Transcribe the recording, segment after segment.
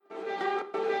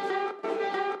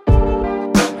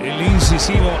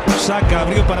decisivo. Saka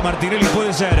abrió para Martinelli,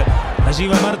 puede ser. Allí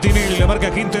va Martinelli, le marca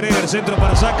Quinterer, centro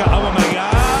para Saka.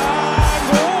 Aubameyang.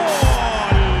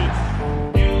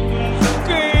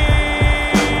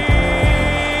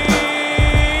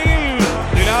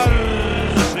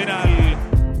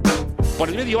 Por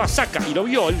el medio va Saka y lo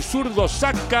vio el zurdo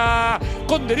Saka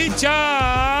con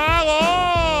derecha.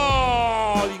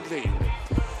 ¡Gol! Increíble.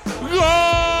 ¡Gol!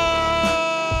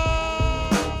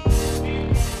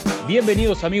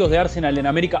 Bienvenidos amigos de Arsenal en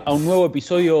América a un nuevo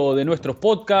episodio de nuestros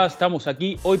podcasts. Estamos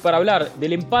aquí hoy para hablar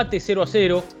del empate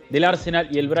 0-0 del Arsenal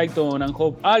y el Brighton and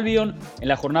Hove Albion en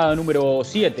la jornada número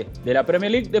 7 de la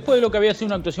Premier League, después de lo que había sido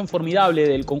una actuación formidable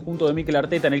del conjunto de Mikel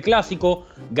Arteta en el Clásico,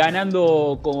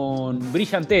 ganando con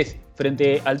brillantez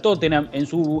frente al Tottenham en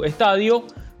su estadio.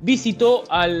 Visitó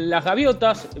a las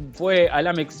Gaviotas, fue al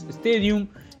Amex Stadium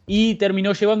y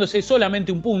terminó llevándose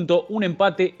solamente un punto, un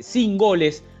empate sin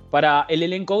goles para el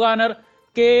elenco Gunner,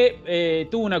 que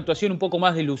tuvo una actuación un poco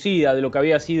más deslucida de lo que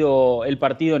había sido el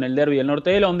partido en el derbi del norte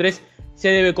de Londres. Se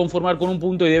debe conformar con un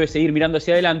punto y debe seguir mirando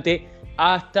hacia adelante.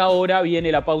 Hasta ahora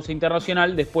viene la pausa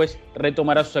internacional, después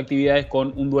retomará sus actividades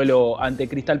con un duelo ante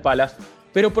Crystal Palace.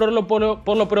 Pero por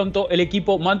lo pronto el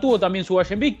equipo mantuvo también su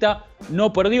valla invicta,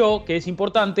 no perdió, que es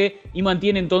importante, y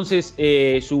mantiene entonces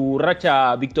su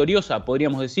racha victoriosa,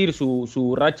 podríamos decir,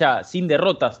 su racha sin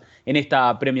derrotas en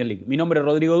esta Premier League. Mi nombre es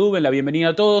Rodrigo Duben, la bienvenida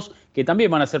a todos, que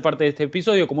también van a ser parte de este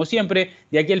episodio, como siempre.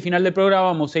 De aquí al final del programa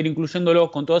vamos a ir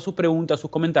incluyéndolos con todas sus preguntas, sus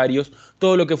comentarios,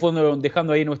 todo lo que fueron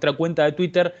dejando ahí en nuestra cuenta de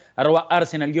Twitter,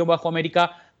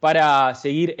 @Arsenal_América, para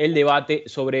seguir el debate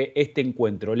sobre este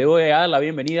encuentro. Le voy a dar la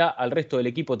bienvenida al resto del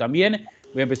equipo también.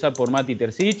 Voy a empezar por Mati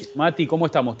Terzic. Mati, ¿cómo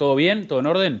estamos? ¿Todo bien? ¿Todo en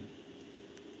orden?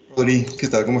 Rodri, ¿qué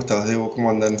tal? ¿Cómo estás, Debo? ¿Cómo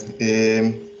andan?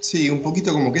 Sí, un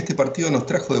poquito como que este partido nos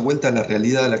trajo de vuelta a la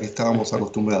realidad a la que estábamos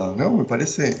acostumbrados, ¿no? Me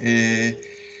parece.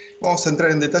 Vamos a entrar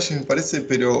en detalles, me parece,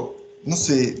 pero no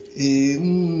sé,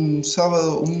 un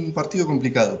sábado, un partido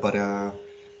complicado para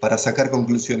sacar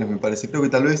conclusiones, me parece. Creo que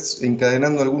tal vez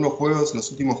encadenando algunos juegos,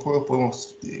 los últimos juegos,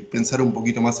 podemos pensar un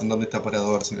poquito más en dónde está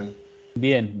parado Arsenal.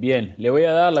 Bien, bien. Le voy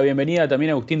a dar la bienvenida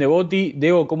también a Agustín Devotti.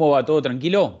 Debo, ¿cómo va? ¿Todo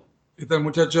tranquilo? ¿Qué tal,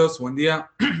 muchachos? Buen día.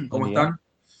 ¿Cómo están?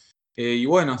 Y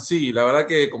bueno, sí, la verdad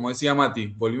que, como decía Mati,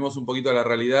 volvimos un poquito a la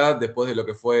realidad después de lo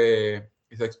que fue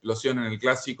esa explosión en el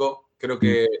Clásico. Creo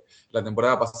que la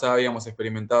temporada pasada habíamos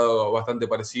experimentado bastante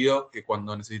parecido, que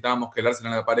cuando necesitábamos que el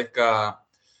Arsenal aparezca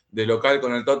de local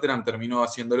con el Tottenham, terminó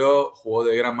haciéndolo, jugó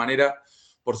de gran manera.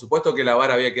 Por supuesto que la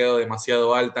vara había quedado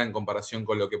demasiado alta en comparación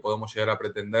con lo que podemos llegar a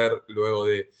pretender luego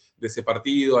de ese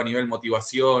partido, a nivel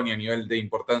motivación y a nivel de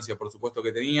importancia, por supuesto,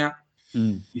 que tenía.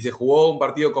 Y se jugó un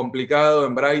partido complicado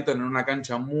en Brighton, en una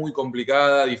cancha muy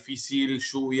complicada, difícil,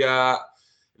 lluvia.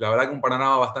 La verdad que un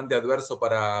panorama bastante adverso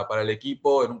para el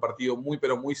equipo, en un partido muy,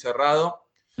 pero muy cerrado.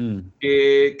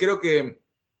 Creo que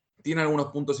tiene algunos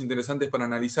puntos interesantes para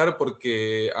analizar,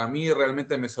 porque a mí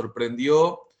realmente me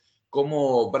sorprendió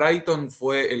cómo Brighton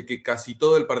fue el que casi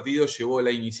todo el partido llevó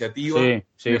la iniciativa.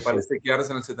 Me parece que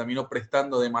Arsenal se terminó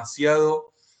prestando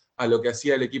demasiado a lo que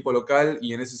hacía el equipo local,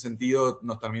 y en ese sentido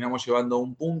nos terminamos llevando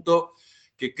un punto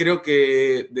que creo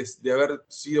que de haber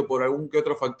sido por algún que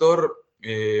otro factor,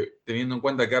 teniendo en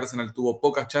cuenta que Arsenal tuvo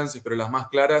pocas chances, pero las más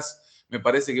claras, me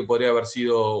parece que podría haber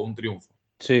sido un triunfo.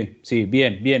 Sí,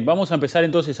 bien. Vamos a empezar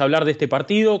entonces a hablar de este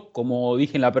partido. Como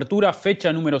dije en la apertura,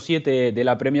 fecha número 7 de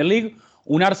la Premier League.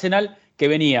 Un Arsenal que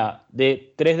venía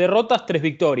de 3 derrotas, 3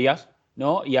 victorias,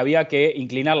 ¿no? Y había que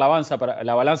inclinar la balanza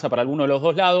para alguno de los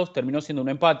dos lados. Terminó siendo un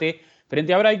empate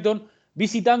frente a Brighton,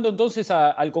 visitando entonces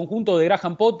al conjunto de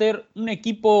Graham Potter, un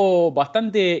equipo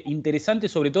bastante interesante,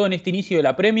 sobre todo en este inicio de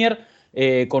la Premier,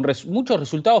 con muchos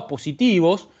resultados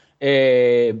positivos.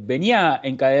 Venía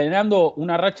encadenando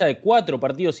una racha de 4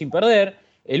 partidos sin perder.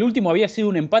 El último había sido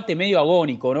un empate medio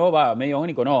agónico,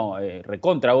 ¿no?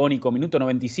 Recontra agónico, minuto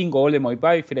 95, gol de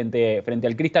Moipai frente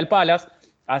al Crystal Palace.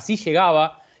 Así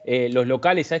llegaba los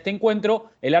locales a este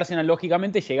encuentro. El Arsenal,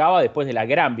 lógicamente, llegaba después de la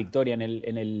gran victoria en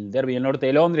el derbi del norte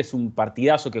de Londres, un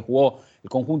partidazo que jugó el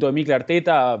conjunto de Mikel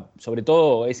Arteta, sobre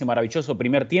todo ese maravilloso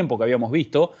primer tiempo que habíamos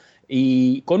visto,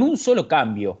 y con un solo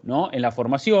cambio, ¿no?, en la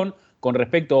formación con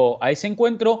respecto a ese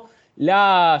encuentro.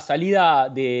 La salida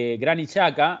de Granit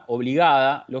Xhaka,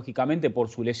 obligada, lógicamente, por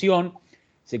su lesión.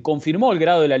 Se confirmó el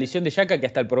grado de la lesión de Xhaka, que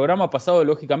hasta el programa pasado,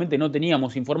 lógicamente, no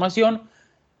teníamos información.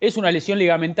 Es una lesión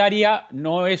ligamentaria,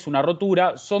 no es una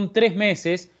rotura, son 3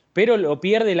 meses, pero lo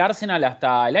pierde el Arsenal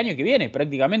hasta el año que viene,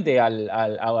 prácticamente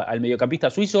al mediocampista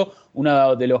suizo,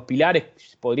 uno de los pilares,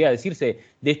 podría decirse,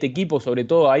 de este equipo, sobre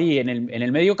todo ahí en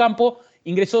el mediocampo.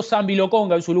 Ingresó Sambi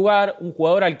Lokonga en su lugar, un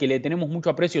jugador al que le tenemos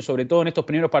mucho aprecio, sobre todo en estos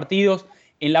primeros partidos,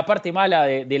 En la parte mala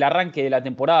del arranque de la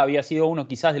temporada había sido uno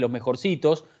quizás de los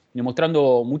mejorcitos,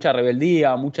 demostrando mucha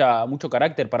rebeldía, mucho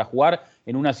carácter para jugar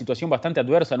en una situación bastante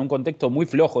adversa, en un contexto muy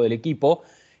flojo del equipo.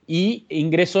 Y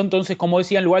ingresó entonces, como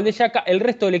decía, en lugar de Xhaka. El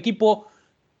resto del equipo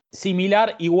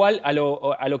similar, igual a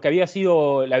lo que había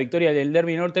sido la victoria del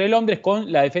Derby Norte de Londres,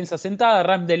 con la defensa sentada,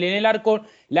 Ramsdale en el arco,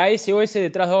 la SOS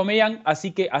detrás de Aubameyang.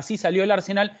 Así que así salió el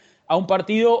Arsenal a un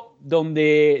partido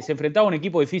donde se enfrentaba a un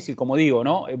equipo difícil, como digo,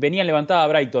 ¿no? Venía levantada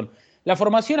Brighton. La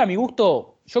formación, a mi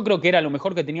gusto, yo creo que era lo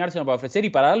mejor que tenía Arsenal para ofrecer y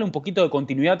para darle un poquito de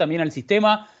continuidad también al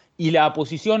sistema. Y la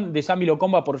posición de Sambi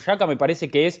Lokonga por Xhaka me parece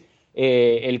que es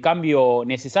el cambio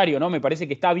necesario, ¿no? Me parece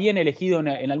que está bien elegido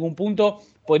en algún punto.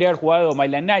 Podría haber jugado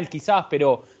Maitland-Niles quizás,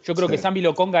 pero yo creo que Sambi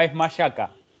Lokonga es más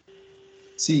Xhaka.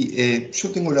 Sí, yo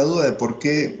tengo la duda de por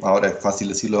qué, ahora es fácil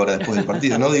decirlo ahora después del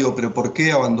partido, ¿no? Digo, pero ¿por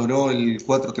qué abandonó el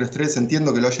 4-3-3?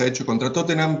 Entiendo que lo haya hecho contra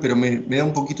Tottenham, pero me da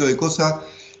un poquito de cosa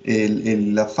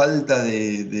la falta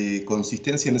de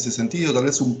consistencia en ese sentido. Tal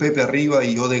vez un Pepe arriba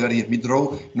y Odegaard y Smith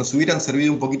Rowe nos hubieran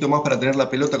servido un poquito más para tener la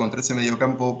pelota contra ese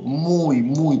mediocampo muy,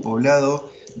 muy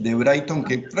poblado de Brighton,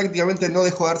 que prácticamente no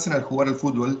dejó a Arsenal jugar al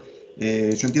fútbol.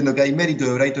 Yo entiendo que hay mérito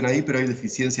de Brighton ahí, pero hay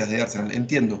deficiencias de Arsenal,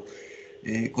 entiendo.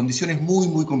 Condiciones muy,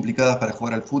 muy complicadas para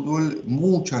jugar al fútbol,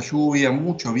 mucha lluvia,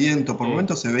 mucho viento. Por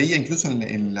momentos se veía incluso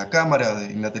en la cámara,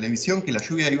 en la televisión, que la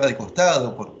lluvia iba de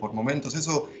costado por momentos.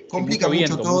 Eso complica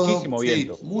mucho todo. Muchísimo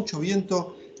viento. Sí, mucho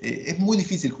viento. Es muy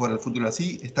difícil jugar al fútbol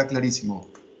así, está clarísimo.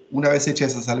 Una vez hecha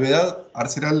esa salvedad,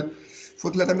 Arsenal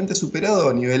fue claramente superado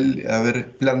a nivel,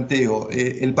 planteo.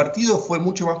 El partido fue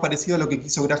mucho más parecido a lo que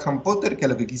quiso Graham Potter que a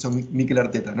lo que quiso Mikel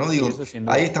Arteta, ¿no? Digo,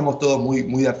 ahí estamos todos muy,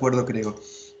 muy de acuerdo, creo.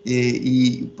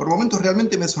 Y por momentos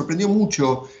realmente me sorprendió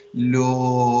mucho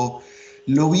lo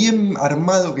bien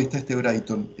armado que está este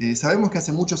Brighton. Sabemos que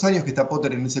hace muchos años que está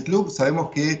Potter en ese club, sabemos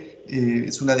que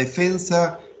es una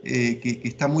defensa que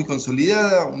está muy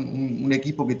consolidada, un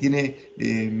equipo que tiene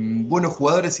buenos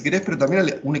jugadores, si querés, pero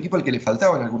también un equipo al que le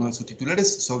faltaban algunos de sus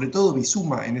titulares, sobre todo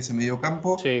Bissouma en ese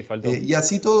mediocampo. Sí, faltó. Y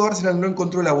así todo, Arsenal no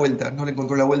encontró la vuelta, no le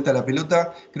encontró la vuelta a la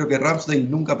pelota. Creo que Ramsdale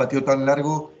nunca pateó tan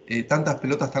largo, tantas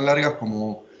pelotas tan largas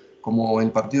como el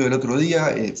partido del otro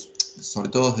día, sobre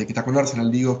todo desde que está con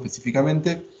Arsenal, digo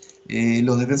específicamente.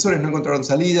 Los defensores no encontraron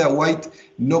salida. White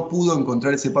no pudo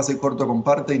encontrar ese pase corto con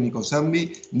Partey ni con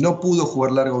Sambi, no pudo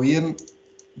jugar largo bien.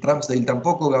 Ramsdale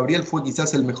tampoco. Gabriel fue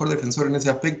quizás el mejor defensor en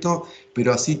ese aspecto,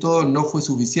 pero así todo no fue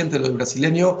suficiente lo del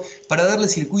brasileño para darle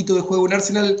circuito de juego en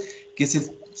Arsenal, que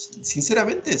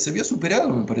sinceramente se vio superado,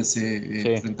 me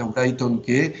parece, frente a Brighton,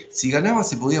 que si ganaba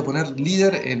se podía poner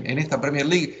líder en esta Premier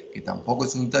League, que tampoco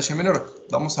es un detalle menor.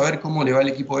 Vamos a ver cómo le va al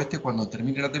equipo cuando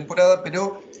termine la temporada,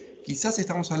 pero quizás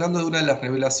estamos hablando de una de las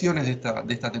revelaciones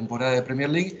de esta temporada de Premier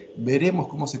League. Veremos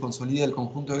cómo se consolida el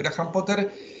conjunto de Graham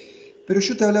Potter. Pero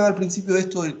yo te hablaba al principio de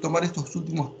esto, de tomar estos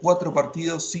últimos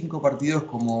 5 partidos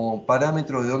como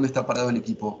parámetro de dónde está parado el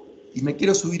equipo. Y me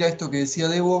quiero subir a esto que decía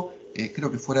Debo,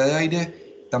 creo que fuera de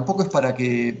aire. Tampoco es para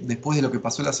que después de lo que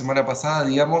pasó la semana pasada,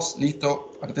 digamos,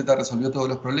 listo, Arteta resolvió todos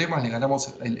los problemas, le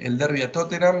ganamos el derbi a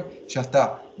Tottenham, ya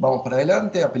está, vamos para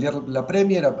adelante, a pelear la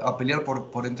Premier, a pelear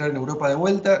por entrar en Europa de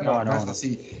vuelta. No es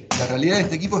así. La realidad de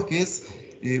este equipo es que es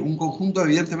un conjunto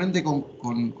evidentemente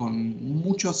con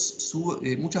muchas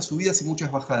subidas y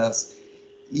muchas bajadas.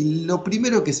 Y lo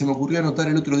primero que se me ocurrió anotar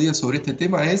el otro día sobre este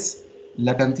tema es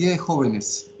la cantidad de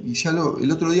jóvenes. Y ya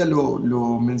el otro día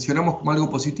lo mencionamos como algo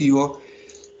positivo.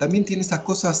 También tiene esas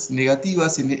cosas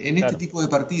negativas en este tipo de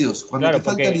partidos. Cuando te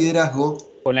falta liderazgo.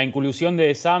 Con la inclusión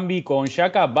de Sambi con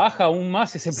Xhaka baja aún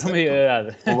más ese promedio de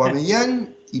edad. Aubameyang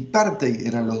y Partey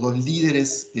eran los dos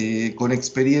líderes con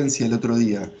experiencia el otro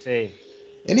día. Sí.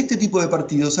 En este tipo de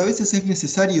partidos a veces es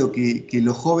necesario que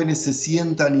los jóvenes se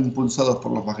sientan impulsados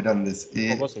por los más grandes. Sí.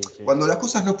 Cuando las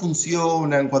cosas no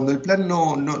funcionan, cuando el plan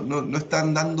no está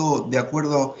andando de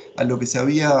acuerdo a lo que se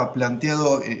había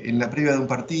planteado en la previa de un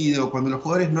partido, cuando los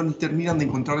jugadores no terminan de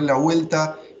encontrar la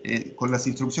vuelta con las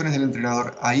instrucciones del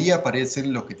entrenador, ahí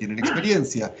aparecen los que tienen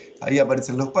experiencia, ahí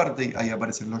aparecen los Partey, ahí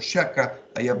aparecen los Xhaka,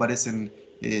 ahí aparecen...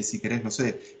 si querés, no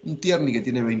sé, un Tierney que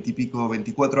tiene 20 y pico,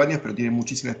 24 años, pero tiene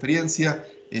muchísima experiencia.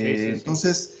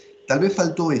 Entonces, tal vez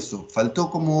faltó eso,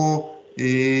 faltó como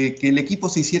que el equipo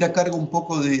se hiciera cargo un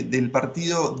poco del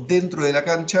partido dentro de la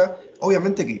cancha,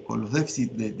 obviamente que con los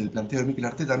déficits del planteo de Mikel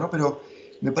Arteta, ¿no? Pero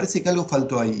me parece que algo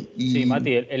faltó ahí. Sí,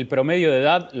 Mati, el promedio de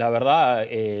edad, la verdad,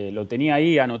 lo tenía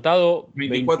ahí anotado.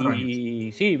 24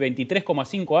 años. Sí,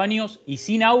 23,5 años. Y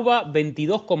sin Auba,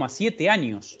 22,7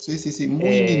 años. Sí,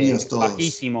 muy niños todos.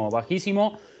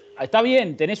 Bajísimo. Está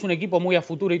bien, tenés un equipo muy a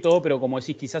futuro y todo, pero como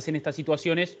decís, quizás en estas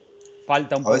situaciones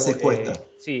falta un poco. A veces cuesta.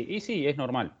 Sí, es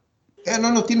normal.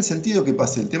 No tiene sentido que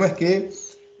pase. El tema es que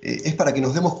es para que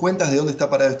nos demos cuenta de dónde está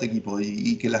parado este equipo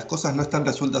y que las cosas no están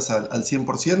resueltas al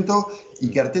 100% y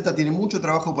que Arteta tiene mucho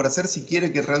trabajo por hacer si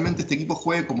quiere que realmente este equipo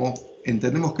juegue como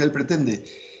entendemos que él pretende.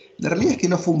 La realidad es que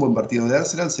no fue un buen partido de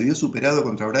Arsenal, se vio superado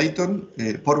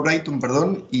por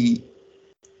Brighton,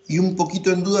 y un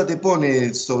poquito en duda te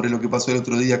pone sobre lo que pasó el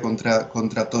otro día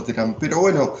contra Tottenham. Pero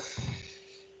bueno,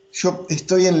 yo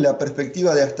estoy en la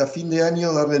perspectiva de hasta fin de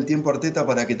año darle el tiempo a Arteta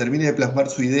para que termine de plasmar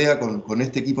su idea con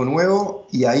este equipo nuevo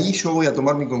y ahí yo voy a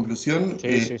tomar mi conclusión.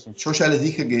 Sí. Yo ya les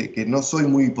dije que no soy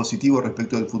muy positivo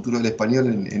respecto del futuro del Español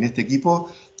en este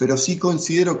equipo, pero sí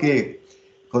considero que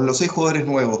con los 6 jugadores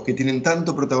nuevos que tienen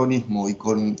tanto protagonismo y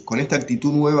con esta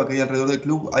actitud nueva que hay alrededor del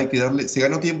club, hay que darle. Se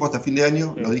ganó tiempo hasta fin de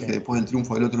año, lo dije después del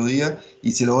triunfo del otro día,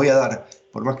 y se lo voy a dar.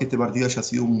 Por más que este partido haya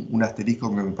sido un asterisco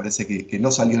que me parece que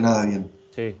no salió nada bien.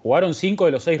 Sí, jugaron 5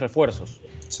 de los 6 refuerzos.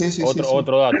 Sí.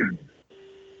 Otro dato.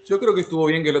 Yo creo que estuvo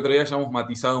bien que el otro día hayamos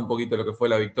matizado un poquito lo que fue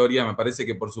la victoria. Me parece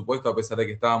que, por supuesto, a pesar de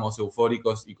que estábamos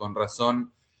eufóricos y con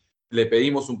razón, le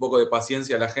pedimos un poco de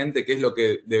paciencia a la gente, que es lo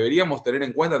que deberíamos tener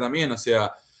en cuenta también. O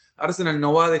sea, Arsenal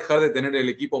no va a dejar de tener el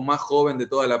equipo más joven de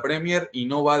toda la Premier y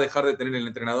no va a dejar de tener el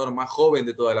entrenador más joven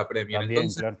de toda la Premier. También,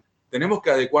 entonces, claro, tenemos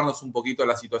que adecuarnos un poquito a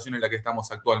la situación en la que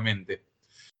estamos actualmente.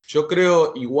 Yo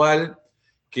creo igual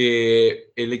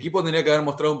que el equipo tendría que haber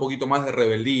mostrado un poquito más de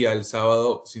rebeldía el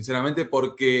sábado, sinceramente,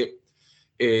 porque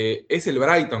es el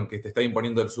Brighton que te está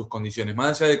imponiendo sus condiciones.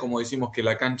 Más allá de, como decimos, que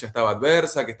la cancha estaba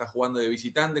adversa, que está jugando de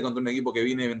visitante contra un equipo que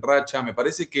viene en racha, me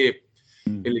parece que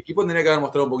el equipo tendría que haber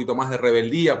mostrado un poquito más de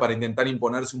rebeldía para intentar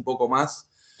imponerse un poco más,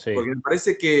 porque me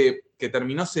parece que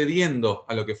terminó cediendo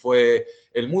a lo que fue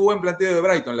el muy buen planteo de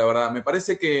Brighton, la verdad. Me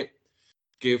parece que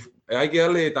hay que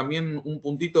darle también un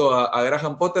puntito a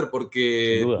Graham Potter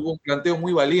porque tuvo un planteo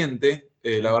muy valiente.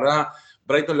 La verdad,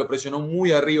 Brighton lo presionó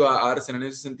muy arriba a Arsenal en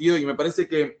ese sentido y me parece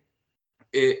que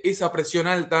esa presión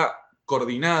alta,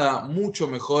 coordinada, mucho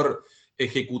mejor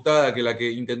ejecutada que la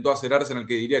que intentó hacer Arsenal,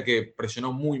 que diría que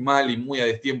presionó muy mal y muy a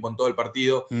destiempo en todo el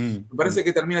partido, me parece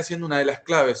que termina siendo una de las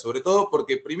claves, sobre todo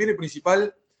porque primero y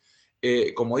principal,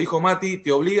 como dijo Mati,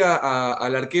 te obliga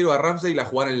al arquero, a Ramsdale, a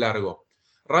jugar en largo.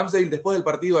 Ramsdale, después del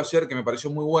partido ayer, que me pareció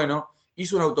muy bueno,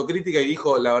 hizo una autocrítica y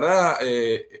dijo, la verdad,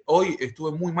 hoy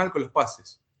estuve muy mal con los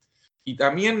pases. Y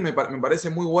también me parece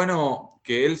muy bueno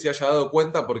que él se haya dado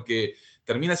cuenta porque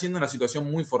termina siendo una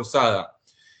situación muy forzada.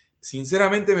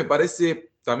 Sinceramente me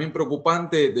parece también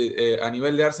preocupante a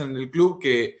nivel de Arsenal en el club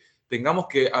que tengamos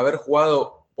que haber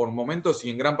jugado por momentos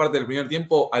y en gran parte del primer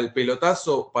tiempo al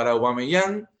pelotazo para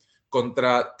Aubameyang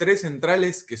contra 3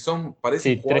 centrales que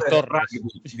parecen jugadores de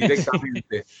rugby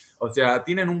directamente. O sea,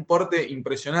 tienen un porte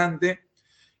impresionante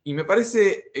y me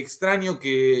parece extraño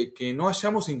que no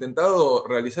hayamos intentado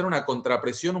realizar una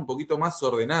contrapresión un poquito más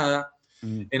ordenada,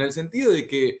 en el sentido de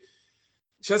que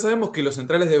ya sabemos que los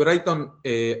centrales de Brighton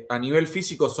a nivel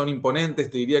físico son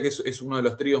imponentes, te diría que es uno de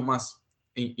los tríos más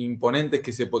imponentes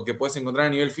que puedes encontrar a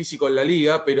nivel físico en la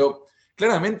liga, pero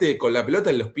claramente con la pelota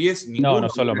en los pies ninguno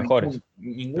son los mejores.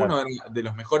 Ninguno de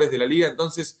los mejores de la liga,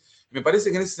 entonces me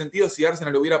parece que en ese sentido si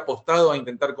Arsenal hubiera apostado a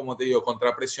intentar, como te digo,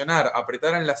 contrapresionar,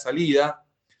 apretar en la salida,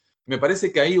 me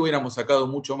parece que ahí hubiéramos sacado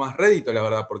mucho más rédito, la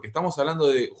verdad, porque estamos hablando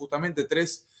de justamente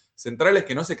 3 centrales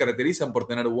que no se caracterizan por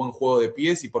tener buen juego de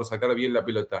pies y por sacar bien la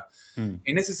pelota.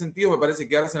 En ese sentido me parece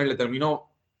que Arsenal le terminó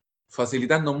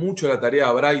facilitando mucho la tarea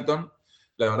a Brighton.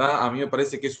 La verdad, a mí me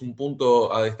parece que es un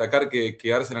punto a destacar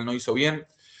que Arsenal no hizo bien.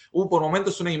 Hubo por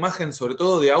momentos una imagen, sobre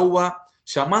todo de Auba,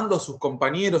 llamando a sus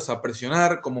compañeros a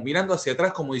presionar, como mirando hacia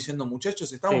atrás, como diciendo,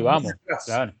 muchachos, estamos muy atrás.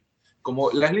 Claro.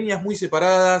 Como las líneas muy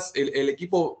separadas, el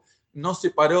equipo no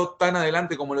se paró tan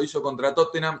adelante como lo hizo contra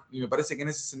Tottenham, y me parece que en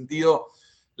ese sentido,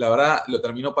 la verdad, lo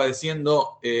terminó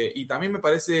padeciendo. Y también me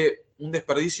parece un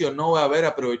desperdicio no haber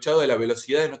aprovechado de la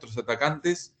velocidad de nuestros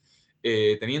atacantes,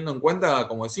 teniendo en cuenta,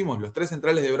 como decimos, los 3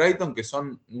 centrales de Brighton, que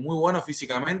son muy buenos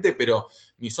físicamente, pero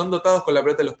ni son dotados con la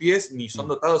pelota en los pies, ni son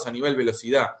dotados a nivel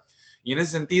velocidad. Y en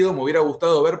ese sentido me hubiera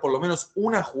gustado ver por lo menos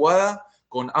una jugada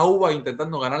con Auba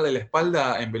intentando ganarle la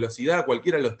espalda en velocidad a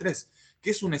cualquiera de los 3,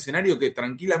 que es un escenario que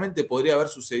tranquilamente podría haber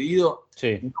sucedido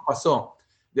y no pasó.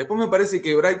 Después me parece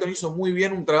que Brighton hizo muy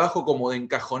bien un trabajo como de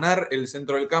encajonar el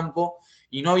centro del campo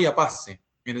y no había pase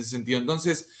en ese sentido.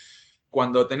 Entonces,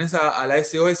 cuando tenés a la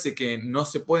SOS que no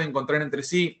se puede encontrar entre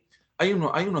sí, hay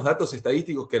unos datos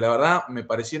estadísticos que la verdad me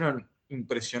parecieron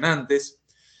impresionantes.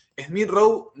 Smith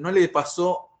Rowe no le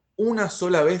pasó una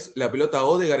sola vez la pelota a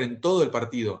Odegaard en todo el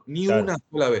partido, ni una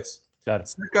sola vez.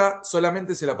 Saka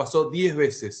solamente se la pasó 10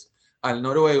 veces al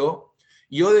noruego,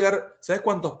 y Odegaard, ¿sabes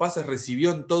cuántos pases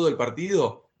recibió en todo el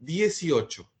partido?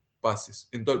 18 pases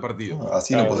en todo el partido.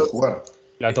 Así no podés jugar.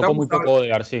 La tocó muy poco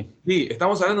Odegaard, sí. Sí,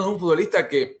 estamos hablando de un futbolista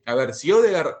que, a ver, si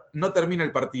Odegaard no termina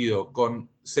el partido con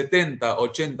 70,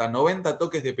 80, 90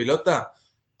 toques de pelota,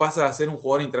 pasa a ser un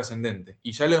jugador intrascendente.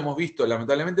 Y ya lo hemos visto,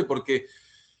 lamentablemente, porque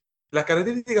las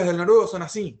características del noruego son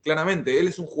así, claramente. Él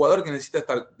es un jugador que necesita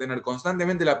tener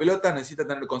constantemente la pelota, necesita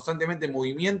tener constantemente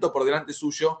movimiento por delante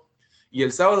suyo. Y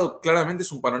el sábado claramente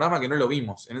es un panorama que no lo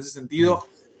vimos. En ese sentido,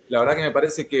 la verdad que me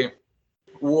parece que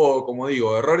hubo, como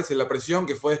digo, errores en la presión,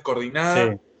 que fue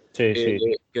descoordinada. Sí.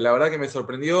 Que la verdad que me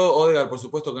sorprendió. Odegaard, por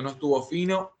supuesto, que no estuvo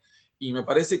fino. Y me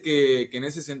parece que en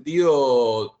ese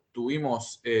sentido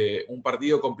tuvimos un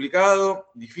partido complicado,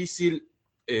 difícil,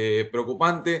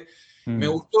 preocupante. Me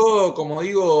gustó, como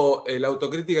digo, la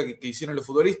autocrítica que hicieron los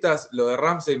futbolistas. Lo de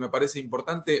Ramsey me parece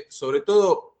importante, sobre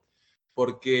todo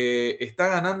porque está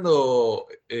ganando,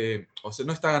 o sea,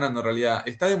 no está ganando en realidad,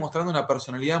 está demostrando una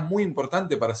personalidad muy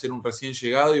importante para ser un recién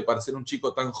llegado y para ser un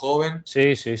chico tan joven.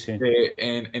 Sí.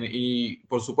 Y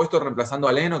por supuesto reemplazando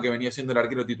a Leno, que venía siendo el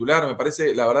arquero titular. Me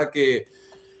parece, la verdad que...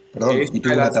 Perdón, y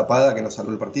tuvo una tapada que nos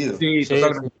salvó el partido. Sí,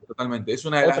 totalmente. Es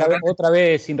una de otra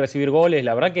vez sin recibir goles,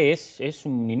 la verdad que es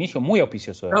un inicio muy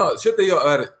auspicioso. No, yo te digo,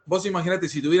 a ver, vos imaginate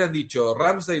si te hubieran dicho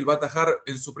Ramsdale va a atajar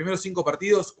en sus primeros 5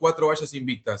 partidos 4 vallas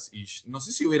invictas, y no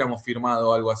sé si hubiéramos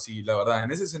firmado algo así, la verdad.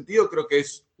 En ese sentido creo que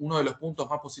es uno de los puntos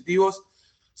más positivos,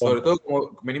 sobre todo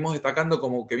como venimos destacando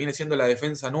como que viene siendo la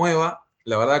defensa nueva,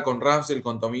 la verdad, con Ramsdale,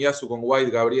 con Tomiyasu, con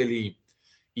White, Gabriel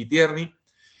y Tierney.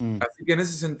 Así que en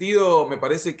ese sentido me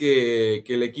parece que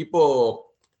el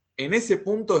equipo en ese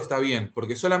punto está bien,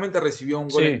 porque solamente recibió un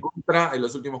gol en contra en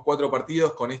los últimos 4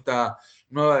 partidos con esta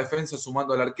nueva defensa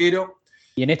sumando al arquero.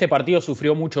 Y en este partido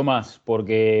sufrió mucho más,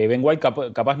 porque Ben White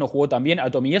capaz no jugó tan bien. A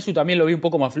Tomiyasu también lo vi un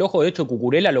poco más flojo. De hecho,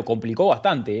 Cucurella lo complicó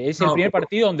bastante. Es el primer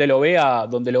partido donde lo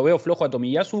veo flojo a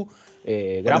Tomiyasu.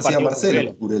 Gran partido.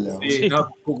 Marcelo Cucurella. Sí. No,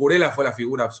 Cucurella fue la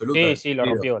figura absoluta. Sí, lo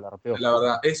rompió. La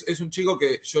verdad, es un chico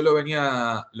que yo lo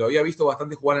había visto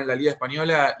bastante jugar en la Liga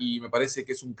Española y me parece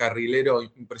que es un carrilero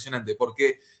impresionante,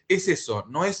 porque es eso,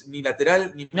 no es ni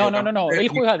lateral ni... No, él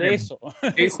juega de eso.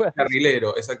 Es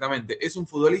carrilero, exactamente. Es un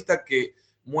futbolista que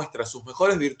muestra sus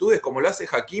mejores virtudes, como lo hace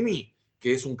Hakimi,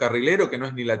 que es un carrilero que no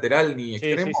es ni lateral ni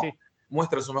extremo. Sí.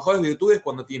 Muestra sus mejores virtudes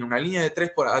cuando tiene una línea de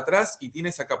 3 por atrás y tiene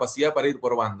esa capacidad para ir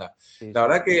por banda. La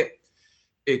verdad que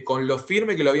con lo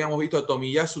firme que lo habíamos visto a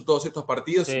Tomiyasu todos estos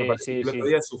partidos, me parece que el otro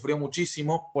día sufrió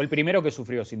muchísimo. Fue el primero que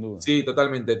sufrió, sin duda. Sí,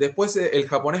 totalmente. Después el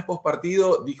japonés post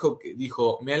partido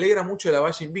dijo, me alegra mucho la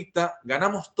valla invicta,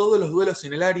 ganamos todos los duelos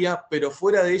en el área, pero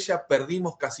fuera de ella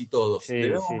perdimos casi todos.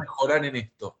 Debemos mejorar en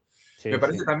esto. Me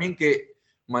parece también que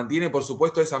mantiene, por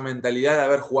supuesto, esa mentalidad de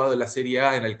haber jugado en la Serie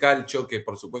A, en el calcio, que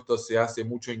por supuesto se hace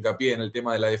mucho hincapié en el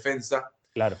tema de la defensa.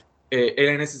 Claro. Él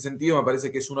en ese sentido me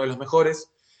parece que es uno de los mejores.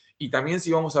 Y también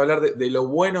si vamos a hablar de lo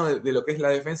bueno de lo que es la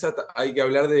defensa, hay que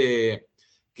hablar de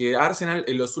que Arsenal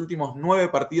en los últimos 9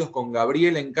 partidos con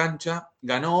Gabriel en cancha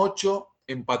ganó 8,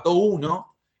 empató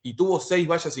 1 y tuvo 6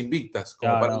 vallas invictas,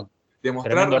 como para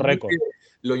demostrar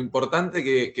lo importante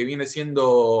que viene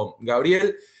siendo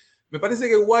Gabriel. Me parece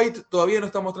que White todavía no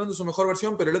está mostrando su mejor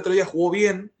versión, pero el otro día jugó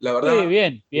bien, la verdad. Sí,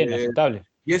 bien, aceptable.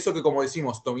 Y eso que, como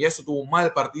decimos, Tomiyasu tuvo un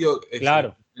mal partido,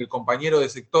 claro. El compañero de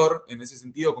sector, en ese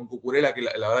sentido, con Cucurella, que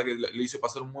la verdad que le hizo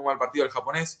pasar un muy mal partido al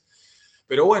japonés.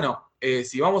 Pero bueno,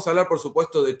 si vamos a hablar, por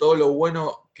supuesto, de todo lo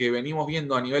bueno que venimos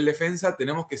viendo a nivel defensa,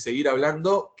 tenemos que seguir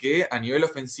hablando que a nivel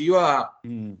ofensiva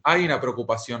hay una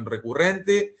preocupación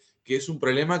recurrente, que es un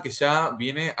problema que ya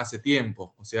viene hace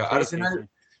tiempo. O sea, Arsenal...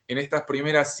 En estas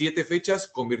primeras 7 fechas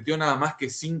convirtió nada más que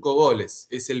 5 goles.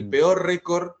 Es el peor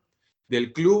récord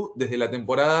del club desde la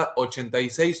temporada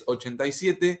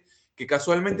 86-87, que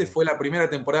casualmente fue la primera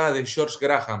temporada de George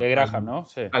Graham. De Graham, ¿no?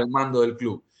 Sí. Al mando del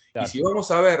club. Claro. Y si vamos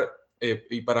a ver,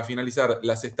 y para finalizar,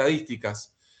 las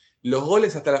estadísticas, los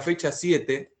goles hasta la fecha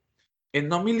 7, en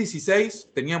 2016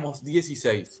 teníamos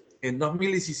 16, en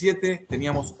 2017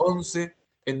 teníamos 11,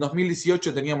 en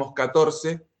 2018 teníamos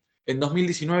 14, en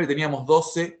 2019 teníamos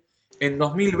 12, en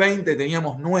 2020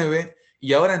 teníamos 9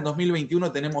 y ahora en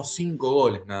 2021 tenemos 5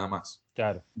 goles nada más.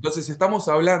 Claro. Entonces estamos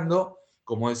hablando,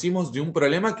 como decimos, de un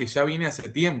problema que ya viene hace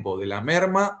tiempo, de la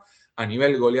merma a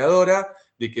nivel goleadora,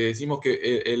 de que decimos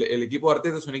que el equipo de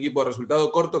Arteta es un equipo de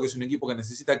resultado corto, que es un equipo que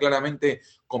necesita claramente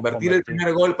convertir el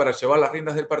primer gol para llevar las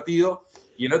riendas del partido,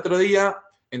 y el otro día,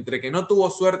 entre que no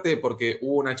tuvo suerte porque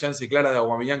hubo una chance clara de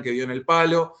Aubameyang que dio en el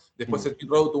palo, después el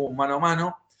Rowe tuvo un mano a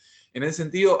mano. En ese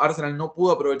sentido, Arsenal no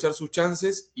pudo aprovechar sus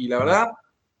chances y la verdad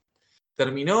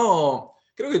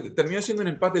creo que terminó siendo un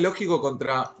empate lógico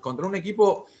contra un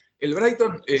equipo. El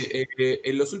Brighton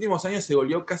en los últimos años se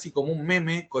volvió casi como un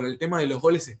meme con el tema de los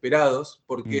goles esperados,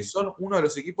 porque son uno de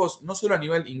los equipos, no solo a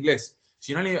nivel inglés,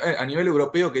 sino a nivel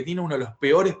europeo, que tiene uno de los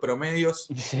peores promedios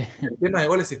en el tema de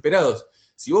goles esperados.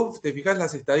 Si vos te fijás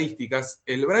las estadísticas,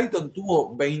 el Brighton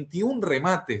tuvo 21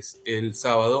 remates el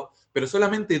sábado, pero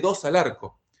solamente 2 al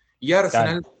arco. Y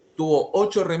Arsenal tuvo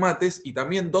 8 remates y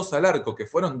también 2 al arco, que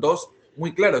fueron 2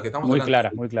 muy claros, que estamos muy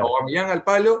hablando muy claro. Aubameyang al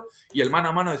palo y el mano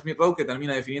a mano de Smith Rowe, que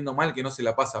termina definiendo mal, que no se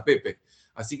la pasa a Pepe.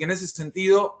 Así que en ese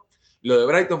sentido, lo de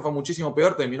Brighton fue muchísimo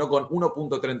peor, terminó con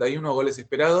 1.31 goles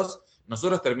esperados,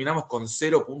 nosotros terminamos con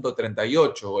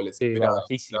 0.38 goles esperados.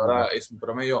 La verdad, es un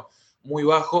promedio muy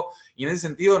bajo, y en ese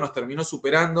sentido nos terminó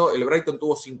superando. El Brighton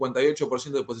tuvo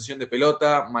 58% de posesión de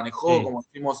pelota, manejó, como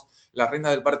decimos, las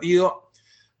riendas del partido.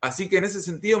 Así que en ese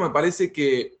sentido me parece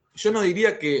que, yo no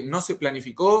diría que no se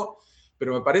planificó,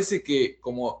 pero me parece que,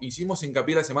 como hicimos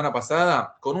hincapié la semana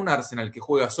pasada, con un Arsenal que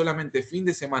juega solamente fin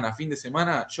de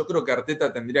semana, yo creo que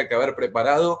Arteta tendría que haber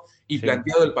preparado y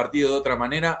planteado el partido de otra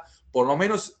manera, por lo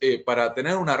menos para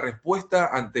tener una respuesta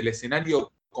ante el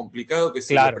escenario complicado que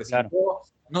se le presentó,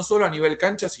 no solo a nivel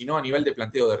cancha, sino a nivel de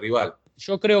planteo de rival.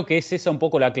 Yo creo que es esa un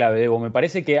poco la clave, Debo. Me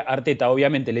parece que Arteta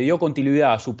obviamente le dio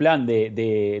continuidad a su plan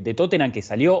de Tottenham, que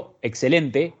salió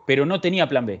excelente, pero no tenía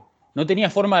plan B. No tenía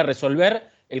forma de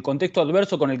resolver el contexto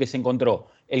adverso con el que se encontró.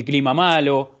 El clima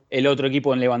malo, el otro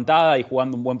equipo en levantada y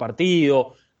jugando un buen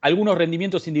partido, algunos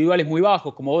rendimientos individuales muy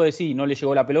bajos, como vos decís, no le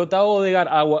llegó la pelota a Odegaard,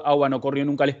 Auba no corrió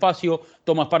nunca al espacio,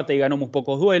 Thomas Partey ganó muy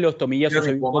pocos duelos, Tomiyasu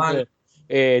se vio un poco...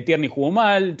 Tierney jugó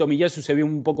mal, Tomiyasu se vio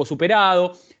un poco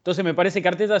superado. Entonces me parece que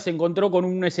Arteta se encontró con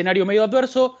un escenario medio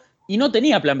adverso y no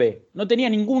tenía plan B. No tenía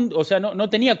no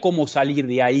tenía cómo salir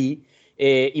de ahí.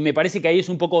 Y me parece que ahí es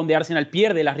un poco donde Arsenal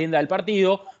pierde las riendas del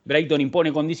partido. Brighton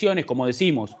impone condiciones, como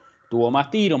decimos. Tuvo más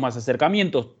tiros, más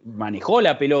acercamientos, manejó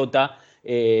la pelota.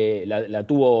 La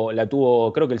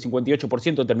tuvo, creo que el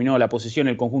 58% terminó la posesión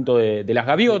el conjunto de las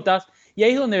Gaviotas. Y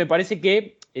ahí es donde me parece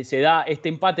que se da este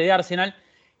empate de Arsenal,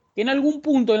 que en algún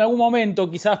punto, en algún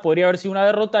momento, quizás podría haber sido una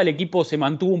derrota, el equipo se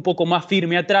mantuvo un poco más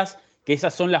firme atrás, que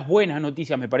esas son las buenas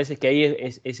noticias. Me parece que ahí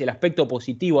es el aspecto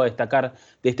positivo a destacar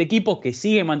de este equipo, que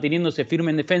sigue manteniéndose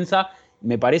firme en defensa,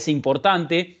 me parece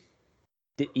importante.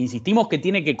 Insistimos que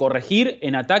tiene que corregir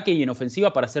en ataque y en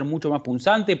ofensiva para ser mucho más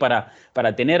punzante, para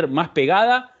tener más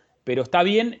pegada, pero está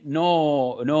bien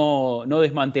no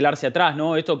desmantelarse atrás,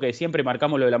 ¿no? Esto que siempre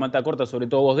marcamos lo de la manta corta, sobre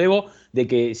todo vos, Debo, de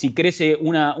que si crece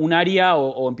un área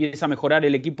o empieza a mejorar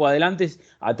el equipo adelante,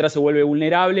 atrás se vuelve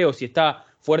vulnerable, o si está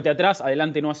fuerte atrás,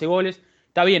 adelante no hace goles.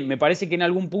 Está bien, me parece que en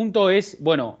algún punto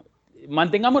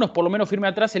mantengámonos por lo menos firme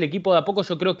atrás, el equipo de a poco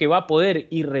yo creo que va a poder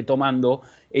ir retomando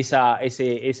esa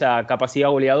capacidad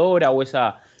goleadora o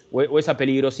esa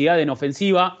peligrosidad en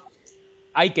ofensiva.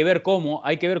 Hay que ver cómo,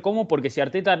 porque si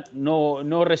Arteta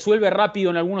no resuelve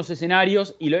rápido en algunos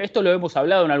escenarios, y esto lo hemos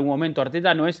hablado en algún momento,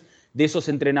 Arteta no es de esos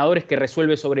entrenadores que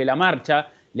resuelve sobre la marcha.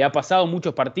 Le ha pasado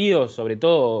muchos partidos, sobre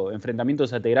todo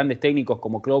enfrentamientos ante grandes técnicos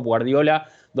como Klopp, Guardiola,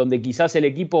 donde quizás el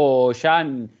equipo ya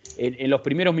en los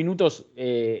primeros minutos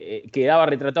quedaba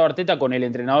retratado Arteta con el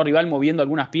entrenador rival moviendo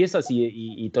algunas piezas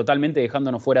y totalmente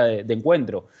dejándonos fuera de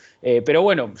encuentro. Pero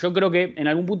bueno, yo creo que en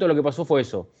algún punto lo que pasó fue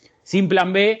eso. Sin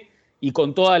plan B, y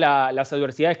con todas las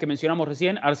adversidades que mencionamos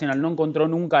recién, Arsenal no encontró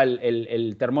nunca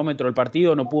el termómetro del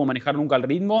partido, no pudo manejar nunca el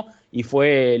ritmo y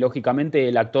fue, lógicamente,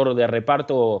 el actor de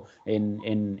reparto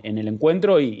en el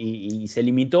encuentro y se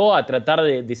limitó a tratar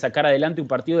de sacar adelante un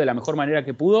partido de la mejor manera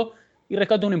que pudo y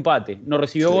rescató un empate. No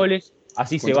recibió goles,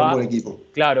 así se va. Buen equipo.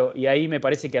 Claro, y ahí me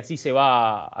parece que así se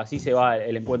va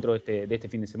el encuentro de este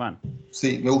fin de semana.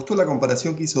 Sí, me gustó la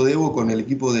comparación que hizo Debo con el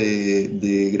equipo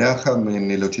de Graham en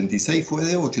el 86, ¿fue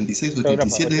Debo? ¿86 o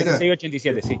 87 era?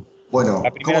 86-87, sí. Bueno,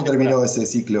 ¿cómo terminó ese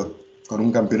ciclo? Con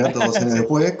un campeonato 2 años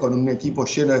después, con un equipo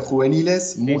lleno de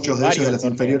juveniles, muchos de ellos de las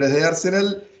inferiores de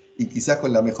Arsenal, y quizás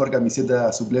con la mejor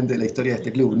camiseta suplente de la historia de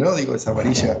este club, ¿no? Digo, esa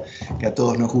amarilla que a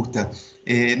todos nos gusta.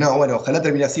 Ojalá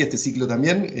termine así este ciclo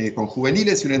también, con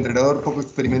juveniles y un entrenador poco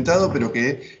experimentado, pero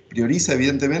que prioriza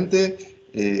evidentemente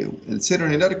el cero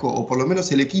en el arco, o por lo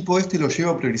menos el equipo lo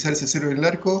lleva a priorizar ese cero en el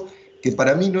arco, que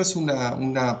para mí no es un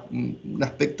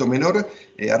aspecto menor.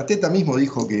 Arteta mismo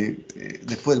dijo que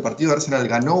después del partido de Arsenal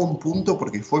ganó un punto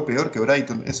porque fue peor que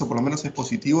Brighton. Eso por lo menos es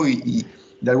positivo y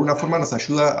de alguna forma nos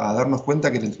ayuda a darnos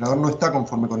cuenta que el entrenador no está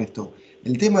conforme con esto.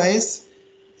 El tema es,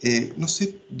 no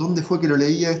sé dónde fue que lo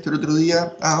leía esto el otro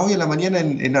día, hoy a la mañana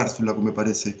en Arsenal, me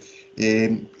parece.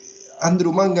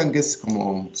 Andrew Mangan, que es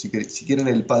como, si quieren,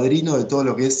 el padrino de todo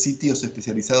lo que es sitios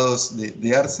especializados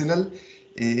de Arsenal,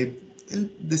 él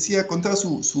contaba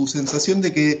su sensación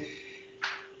de que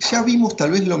ya vimos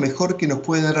tal vez lo mejor que nos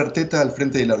puede dar Arteta al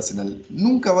frente del Arsenal.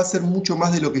 Nunca va a ser mucho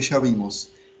más de lo que ya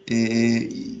vimos.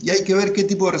 Y hay que ver qué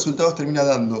tipo de resultados termina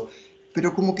dando.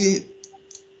 Pero como que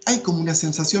hay como una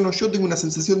sensación, o yo tengo una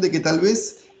sensación de que tal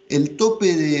vez el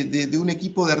tope de un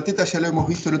equipo de Arteta ya lo hemos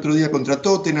visto el otro día contra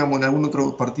Tottenham o en algún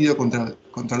otro partido contra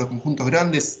los conjuntos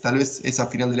grandes, tal vez esa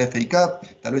final de la FA Cup,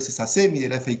 tal vez esa semi de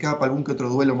la FA Cup, algún que otro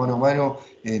duelo mano a mano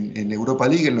en Europa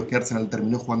League, en los que Arsenal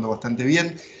terminó jugando bastante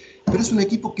bien, pero es un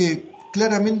equipo que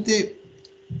claramente,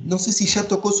 no sé si ya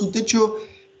tocó su techo,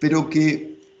 pero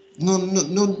que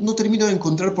no termino de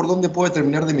encontrar por dónde puede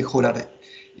terminar de mejorar.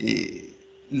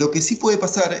 Lo que sí puede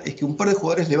pasar es que un par de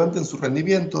jugadores levanten su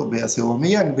rendimiento, véase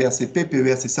Aubameyang, véase Pepe,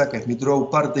 véase Saka, Smith Rowe,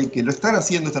 Partey, que lo están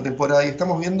haciendo esta temporada y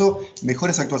estamos viendo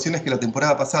mejores actuaciones que la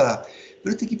temporada pasada.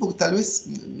 Pero este equipo tal vez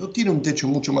no tiene un techo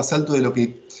mucho más alto de lo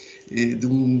que de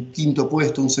un quinto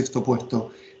puesto, un sexto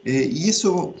puesto. Y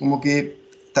eso como que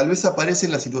tal vez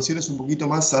aparecen las situaciones un poquito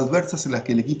más adversas en las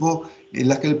que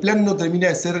el plan no termina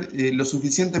de ser lo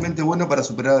suficientemente bueno para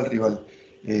superar al rival.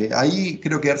 Ahí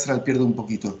creo que Arsenal pierde un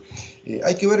poquito.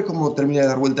 Hay que ver cómo termina de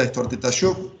dar vuelta esto Arteta.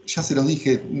 Yo ya se los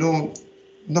dije, no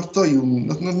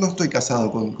estoy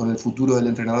casado con el futuro del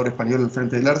entrenador español al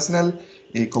frente del Arsenal,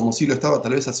 como sí lo estaba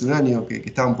tal vez hace un año, que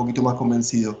estaba un poquito más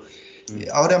convencido.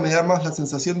 Ahora me da más la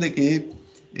sensación de que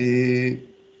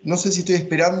no sé si estoy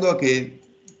esperando a que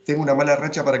tenga una mala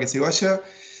racha para que se vaya,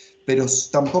 pero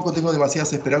tampoco tengo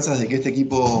demasiadas esperanzas de que este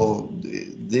equipo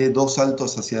dé dos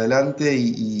saltos hacia adelante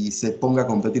y se ponga a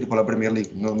competir por la Premier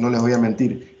League. No les voy a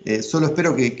mentir. Solo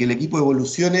espero que el equipo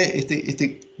evolucione,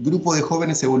 este grupo de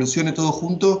jóvenes evolucione todo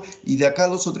junto y de acá a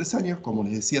 2 o 3 años, como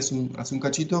les decía hace un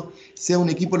cachito, sea un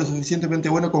equipo lo suficientemente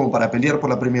bueno como para pelear por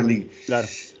la Premier League. Claro.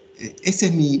 Ese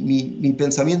es mi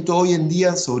pensamiento hoy en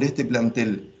día sobre este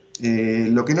plantel.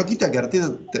 Lo que no quita que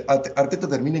Arteta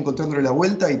termine encontrándole la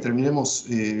vuelta y terminemos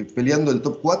peleando el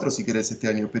top 4 si querés este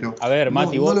año, pero a ver,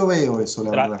 Mati, no lo veo eso, la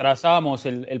verdad. Trazábamos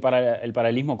el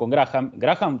paralelismo con Graham.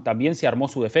 Graham también se armó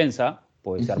su defensa,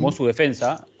 pues se armó su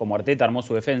defensa, como Arteta armó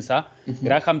su defensa.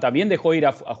 Graham también dejó ir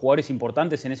a jugadores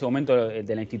importantes en ese momento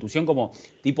de la institución como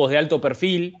tipos de alto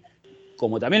perfil,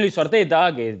 como también lo hizo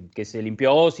Arteta, que se limpió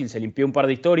a Ozil, se limpió un par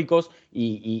de históricos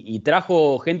y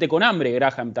trajo gente con hambre,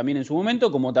 Graham también en su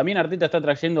momento, como también Arteta está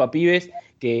trayendo a pibes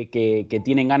que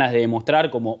tienen ganas de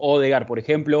demostrar, como Odegaard, por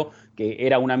ejemplo, que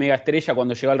era una mega estrella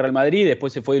cuando llegó al Real Madrid,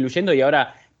 después se fue diluyendo y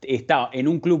ahora está en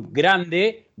un club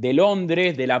grande de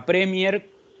Londres, de la Premier,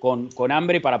 con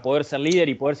hambre para poder ser líder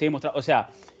y poder seguir mostrando. O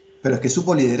sea, pero es que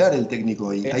supo liderar el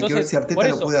técnico y entonces, hay que ver si Arteta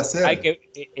lo puede hacer.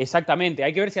 Exactamente,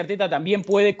 hay que ver si Arteta también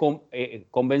puede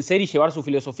convencer y llevar su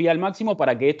filosofía al máximo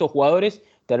para que estos jugadores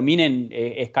terminen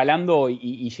escalando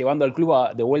y llevando al club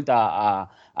de vuelta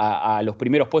a los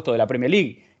primeros puestos de la Premier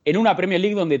League. En una Premier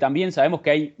League donde también sabemos que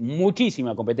hay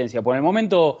muchísima competencia. Por el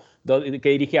momento que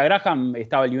dirigía Graham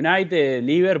estaba el United,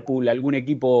 Liverpool, algún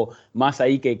equipo más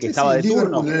ahí que estaba de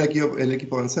turno. Liverpool era el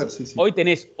equipo a vencer, sí. Hoy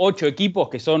tenés 8 equipos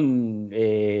que son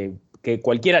que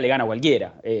cualquiera le gana a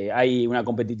cualquiera. Hay una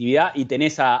competitividad y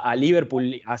tenés a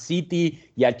Liverpool, a City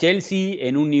y a Chelsea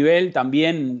en un nivel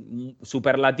también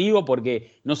superlativo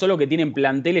porque no solo que tienen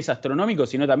planteles astronómicos,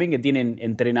 sino también que tienen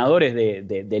entrenadores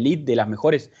de elite, de las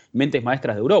mejores mentes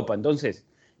maestras de Europa. Entonces,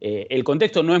 el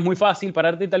contexto no es muy fácil para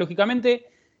Arteta, lógicamente,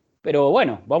 pero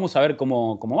bueno, vamos a ver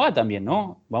cómo va también,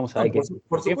 ¿no? Vamos a ver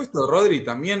por supuesto, Rodri,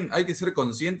 también hay que ser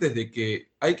conscientes de que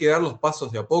hay que dar los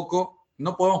pasos de a poco.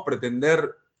 No podemos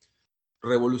pretender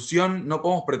revolución, no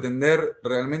podemos pretender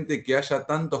realmente que haya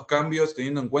tantos cambios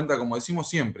teniendo en cuenta, como decimos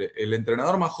siempre, el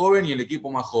entrenador más joven y el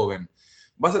equipo más joven.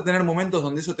 Vas a tener momentos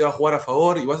donde eso te va a jugar a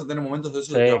favor y vas a tener momentos donde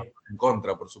eso te va a jugar en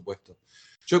contra, por supuesto.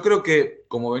 Yo creo que,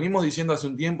 como venimos diciendo hace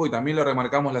un tiempo y también lo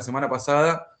remarcamos la semana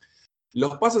pasada,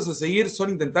 los pasos a seguir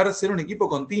son intentar ser un equipo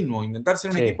continuo, intentar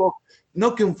ser un equipo,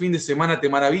 no que un fin de semana te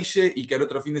maraville y que al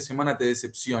otro fin de semana te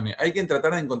decepcione. Hay que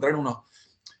tratar de encontrar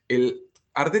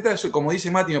Arteta, como dice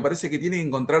Mati, me parece que tiene que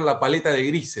encontrar la paleta de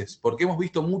grises, porque hemos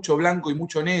visto mucho blanco y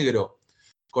mucho negro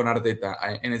con Arteta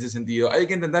en ese sentido. Hay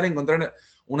que intentar encontrar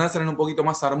un Arsenal un poquito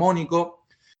más armónico.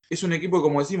 Es un equipo,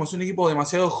 como decimos, es un equipo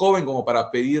demasiado joven como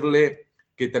para pedirle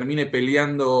que termine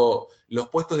peleando los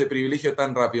puestos de privilegio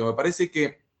tan rápido. Me parece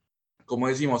que, como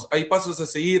decimos, hay pasos a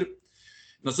seguir.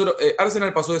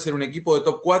 Arsenal pasó de ser un equipo de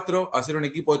top 4 a ser un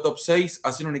equipo de top 6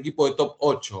 a ser un equipo de top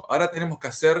 8. Ahora tenemos que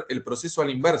hacer el proceso a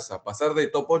la inversa, pasar de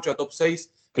top 8 a top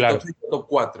 6, claro, de top 6 a top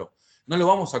 4. No lo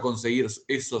vamos a conseguir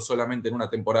eso solamente en una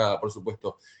temporada, por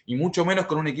supuesto. Y mucho menos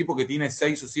con un equipo que tiene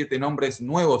 6 o 7 nombres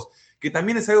nuevos, que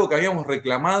también es algo que habíamos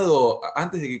reclamado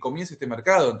antes de que comience este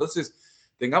mercado. Entonces,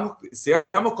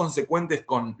 seamos consecuentes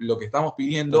con lo que estamos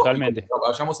pidiendo. Totalmente. Y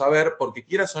vayamos a ver, porque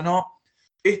quieras o no,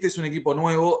 este es un equipo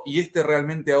nuevo y este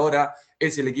realmente ahora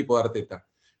es el equipo de Arteta.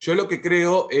 Yo lo que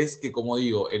creo es que, como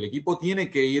digo, el equipo tiene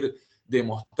que ir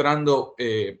demostrando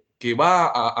que va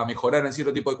a mejorar en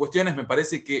cierto tipo de cuestiones. Me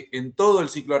parece que en todo el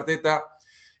ciclo Arteta,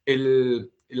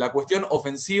 la cuestión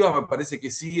ofensiva me parece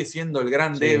que sigue siendo el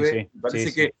gran debe. Me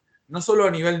parece que no solo a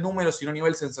nivel números, sino a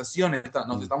nivel sensaciones,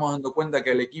 nos estamos dando cuenta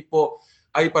que al equipo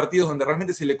hay partidos donde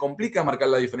realmente se le complica marcar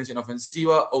la diferencia en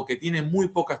ofensiva o que tiene muy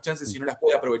pocas chances y no las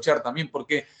puede aprovechar también,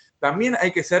 porque también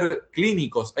hay que ser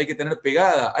clínicos, hay que tener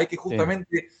pegada, hay que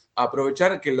justamente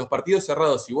aprovechar que en los partidos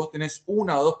cerrados, si vos tenés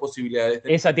una o dos posibilidades...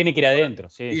 Esa tiene que ir adentro.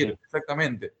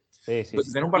 Exactamente.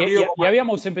 Entonces, en un partido y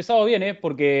habíamos empezado bien,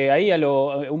 porque ahí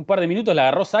un par de minutos la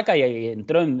agarró Saka y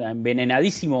entró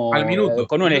envenenadísimo al minuto,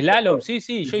 con un slalom.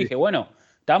 Yo dije, bueno,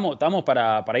 estamos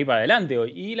para ir para adelante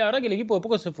hoy. Y la verdad que el equipo de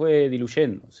poco se fue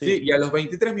diluyendo. Sí, y a los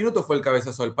 23 minutos fue el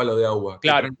cabezazo al palo de agua.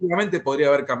 Claro. Que tranquilamente podría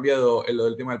haber cambiado lo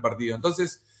del tema del partido.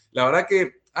 Entonces, la verdad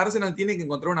que Arsenal tiene que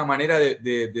encontrar una manera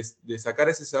de sacar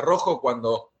ese cerrojo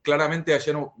cuando claramente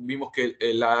ayer vimos que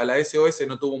la SOS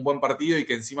no tuvo un buen partido y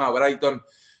que encima Brighton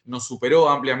nos superó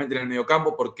ampliamente en el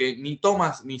mediocampo porque ni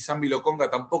Thomas ni Sambi Lokonga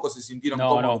tampoco se sintieron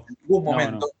cómodos en ningún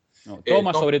momento.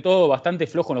 Thomas, sobre todo, bastante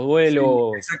flojo en los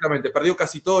duelos. Sí, exactamente, perdió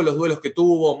casi todos los duelos que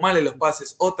tuvo, mal en los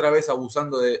pases, otra vez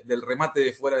abusando del remate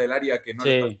de fuera del área que no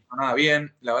le pasó nada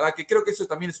bien. La verdad que creo que eso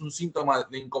también es un síntoma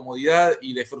de incomodidad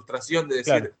y de frustración de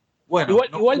decir... Bueno,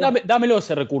 igual dámelo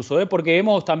ese recurso, porque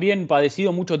hemos también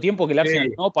padecido mucho tiempo que el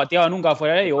Arsenal no pateaba nunca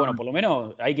fuera de área y bueno, por lo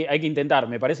menos hay que intentar.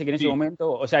 Me parece que en ese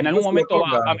momento, o sea, en algún momento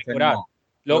va a mejorar.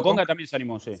 Lokonga también se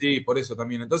animó, Sí, por eso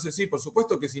también. Entonces, sí, por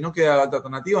supuesto que si no queda otra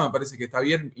alternativa, me parece que está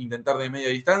bien intentar de media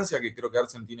distancia, que creo que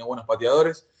Arsenal tiene buenos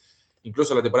pateadores.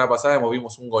 Incluso la temporada pasada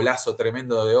vimos un golazo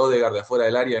tremendo de Odegaard de afuera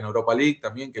del área en Europa League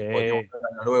también, que podríamos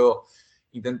luego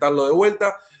intentarlo de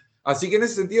vuelta. Así que en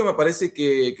ese sentido me parece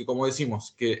que, como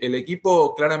decimos, que el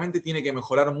equipo claramente tiene que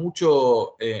mejorar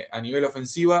mucho a nivel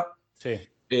ofensiva.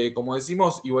 Como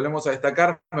decimos y volvemos a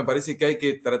destacar, me parece que hay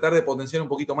que tratar de potenciar un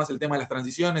poquito más el tema de las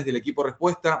transiciones, del equipo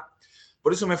respuesta.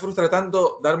 Por eso me frustra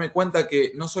tanto darme cuenta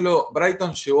que no solo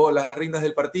Brighton llevó las riendas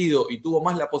del partido y tuvo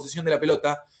más la posesión de la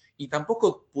pelota, y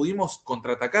tampoco pudimos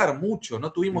contraatacar mucho,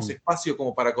 no tuvimos espacio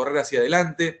como para correr hacia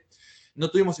adelante. No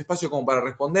tuvimos espacio como para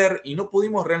responder y no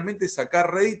pudimos realmente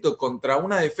sacar rédito contra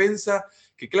una defensa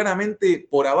que claramente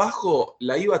por abajo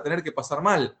la iba a tener que pasar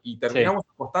mal y terminamos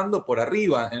apostando por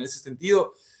arriba. En ese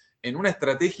sentido, en una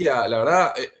estrategia, la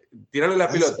verdad, tirarle la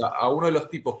pelota a uno de los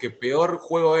tipos que peor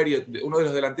juego aéreo, uno de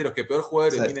los delanteros que peor juego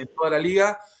aéreo tiene en toda la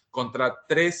liga, contra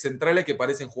tres centrales que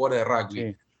parecen jugadores de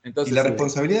rugby. Entonces, ¿y la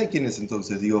responsabilidad de quién es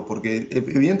entonces? Digo, porque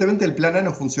evidentemente el plan A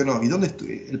no funcionó. ¿Y dónde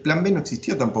el plan B no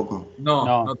existió tampoco?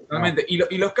 No, totalmente. No.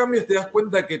 Y los cambios te das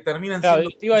cuenta que terminan siendo...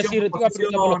 Te iba a preguntar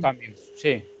por los cambios.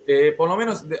 Sí. Por lo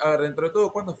menos, a ver, dentro de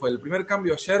todo, ¿cuándo fue? El primer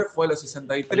cambio ayer fue a los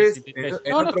 63.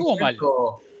 No estuvo mal.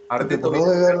 Arteta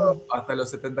hasta los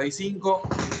 75.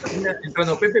 Termina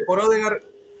entrando Pepe por Odegaard,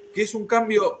 que es un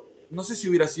cambio... No sé si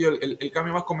hubiera sido el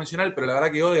cambio más convencional, pero la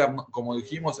verdad que Odegaard, como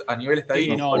dijimos, a nivel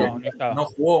estadístico, no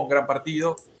jugó un gran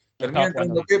partido. Termina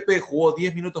entrando Pepe, jugó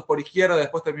 10 minutos por izquierda,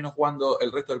 después terminó jugando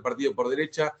el resto del partido por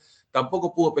derecha.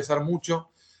 Tampoco pudo pesar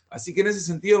mucho. Así que en ese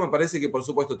sentido me parece que, por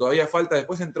supuesto, todavía falta.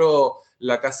 Después entró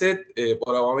Lacazette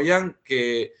por Aubameyang,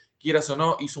 que quieras o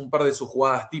no, hizo un par de sus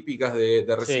jugadas típicas de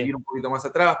recibir un poquito más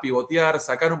atrás, pivotear,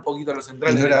 sacar un poquito a los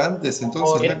centrales. ¿Y no era antes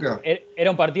entonces, Laca?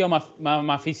 Era un partido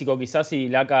más físico quizás y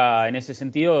Laca en ese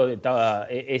sentido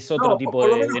es otro tipo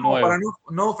de nuevo. Para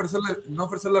no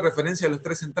ofrecerle referencia a los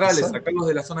tres centrales, sacarlos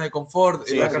de la zona de confort,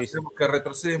 Laca tenemos que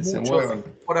retrocede mucho,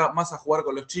 ahora más a jugar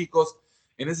con los chicos.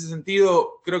 En ese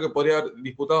sentido, creo que podría haber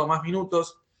disputado más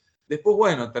minutos. Después,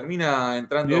 bueno, termina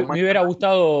entrando... Me hubiera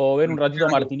gustado ver un ratito a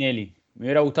Martinelli.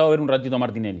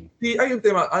 Sí, hay un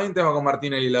tema con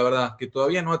Martinelli, la verdad, que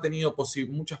todavía no ha tenido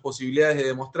muchas posibilidades de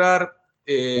demostrar.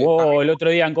 Jugó el otro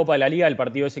día en Copa de la Liga, el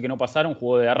partido ese que no pasaron,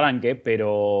 jugó de arranque,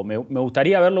 pero me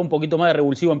gustaría verlo un poquito más de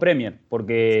revulsivo en Premier,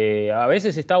 porque a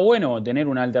veces está bueno tener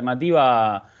una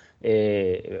alternativa.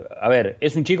 A ver,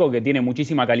 es un chico que tiene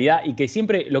muchísima calidad y que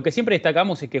lo que siempre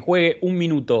destacamos es que juegue 1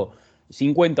 minuto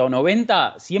 50 o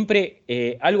 90, siempre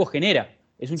algo genera.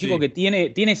 Es un chico que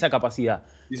tiene esa capacidad.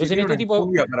 Entonces, en este tipo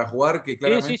de... para jugar que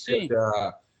claramente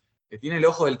que tiene el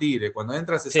ojo del tigre. Cuando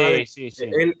entra se sabe.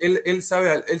 Él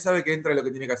sabe que entra lo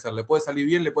que tiene que hacer. Le puede salir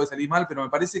bien, le puede salir mal, pero me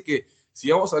parece que si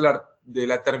vamos a hablar de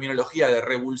la terminología de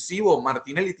revulsivo,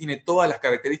 Martinelli tiene todas las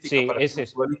características para ser un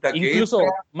futbolista que incluso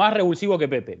más revulsivo que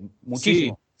Pepe.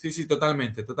 Muchísimo. Sí,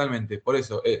 totalmente. Por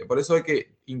eso hay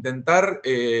que intentar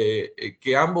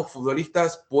que ambos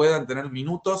futbolistas puedan tener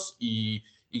minutos y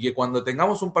que cuando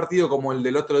tengamos un partido como el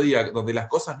del otro día, donde las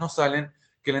cosas no salen,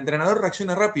 que el entrenador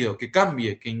reaccione rápido, que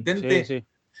cambie, que intente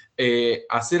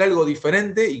hacer algo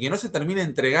diferente y que no se termine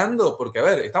entregando, porque, a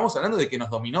ver, estamos hablando de que nos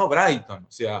dominó Brighton.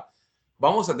 O sea,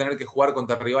 vamos a tener que jugar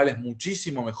contra rivales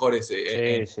muchísimo mejores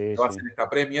en esta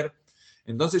Premier.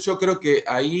 Entonces yo creo que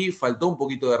ahí faltó un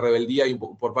poquito de rebeldía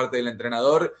por parte del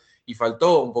entrenador y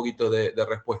faltó un poquito de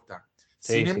respuesta.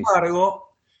 Sin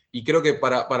embargo, y creo que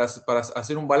para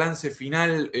hacer un balance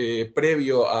final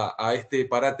previo a este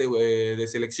parate de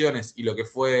selecciones y lo que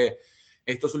fue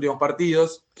estos últimos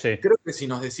partidos, creo que si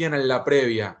nos decían en la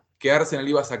previa que Arsenal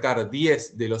iba a sacar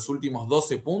 10 de los últimos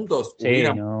 12 puntos,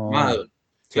 hubiéramos firmado.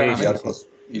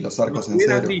 Y los arcos en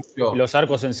cero. Los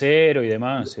arcos en cero y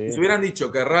demás. Si hubieran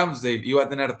dicho que Ramsdale iba a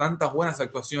tener tantas buenas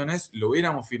actuaciones, lo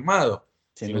hubiéramos firmado.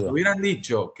 Si nos hubieran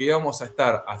dicho que íbamos a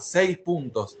estar a 6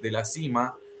 puntos de la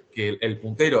cima, que el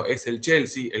puntero es el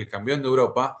Chelsea, el campeón de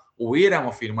Europa,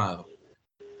 hubiéramos firmado.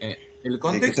 El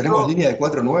contexto... que tenemos línea de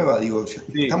 4 nueva, digo,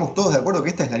 estamos todos de acuerdo que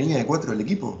esta es la línea de 4 del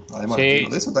equipo. Además,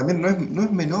 digo, eso también no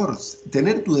es menor.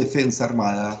 Tener tu defensa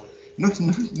armada no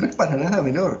es para nada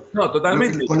menor. No,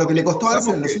 totalmente. Con lo que le costó a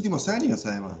Arsenal en los últimos años,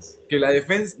 además. Que la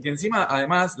defensa, que encima,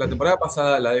 además, la temporada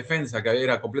pasada, la defensa, que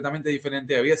era completamente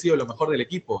diferente, había sido lo mejor del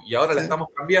equipo. Y ahora la estamos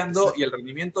cambiando y el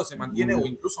rendimiento se mantiene o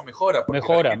incluso mejora.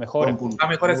 Mejora. Da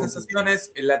mejores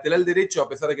sensaciones. El lateral derecho, a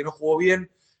pesar de que no jugó bien,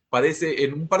 parece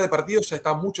en un par de partidos ya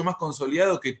está mucho más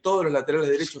consolidado que todos los laterales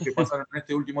derechos que pasaron en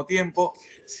este último tiempo.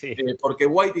 Porque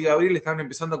White y Gabriel están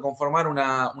empezando a conformar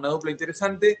una dupla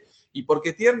interesante. Y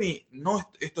porque Tierney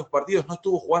estos partidos no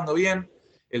estuvo jugando bien.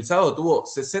 El sábado tuvo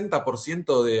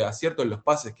 60% de acierto en los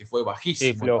pases, que fue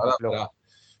bajísimo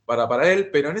para él.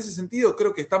 Pero en ese sentido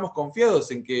creo que estamos confiados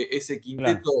en que ese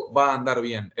quinteto va a andar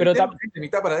bien. Pero de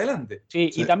mitad para adelante.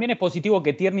 Y también es positivo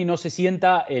que Tierney no se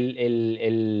sienta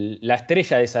la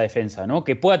estrella de esa defensa, ¿no?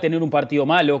 Que pueda tener un partido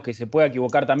malo, que se pueda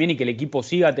equivocar también y que el equipo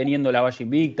siga teniendo la valla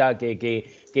invicta, que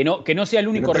no sea el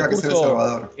único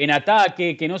recurso en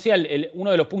ataque, que no sea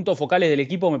uno de los puntos focales del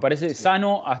equipo. Me parece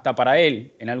sano hasta para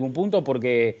él en algún punto,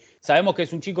 porque sabemos que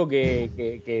es un chico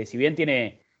que si bien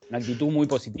tiene una actitud muy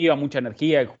positiva, mucha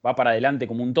energía, va para adelante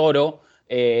como un toro,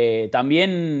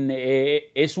 también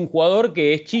es un jugador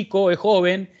que es chico, es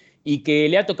joven y que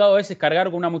le ha tocado a veces cargar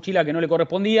con una mochila que no le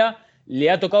correspondía,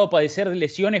 le ha tocado padecer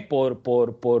lesiones por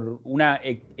una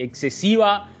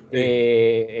excesiva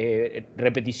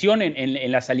repetición en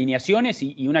las alineaciones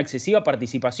y una excesiva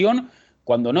participación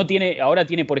cuando no tiene. Ahora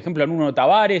tiene, por ejemplo, a Nuno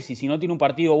Tavares, y si no tiene un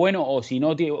partido bueno o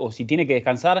si tiene que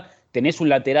descansar, tenés un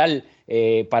lateral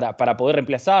para poder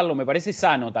reemplazarlo. Me parece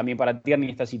sano también para Tierney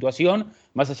esta situación,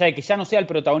 más allá de que ya no sea el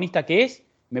protagonista que es,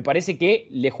 me parece que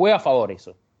le juega a favor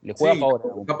eso. Le juega a favor.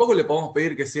 Tampoco le podemos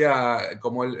pedir que sea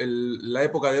como la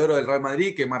época de oro del Real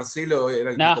Madrid, que Marcelo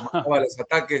era el que comandaba los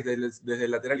ataques desde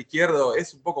el lateral izquierdo.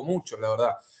 Es un poco mucho, la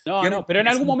verdad. No, pero en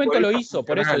algún momento lo hizo,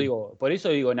 por eso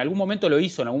digo, en algún momento lo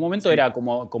hizo, en algún momento era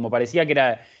como parecía que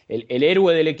era el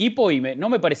héroe del equipo y no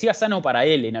me parecía sano para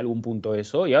él en algún punto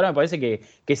eso, y ahora me parece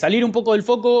que salir un poco del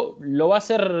foco lo va a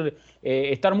hacer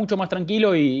estar mucho más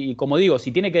tranquilo y como digo,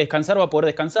 si tiene que descansar va a poder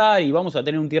descansar y vamos a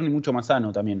tener un Tierney mucho más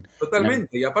sano también.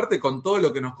 Totalmente, y aparte con todo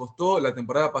lo que nos costó la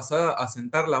temporada pasada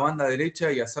asentar la banda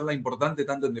derecha y hacerla importante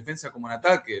tanto en defensa como en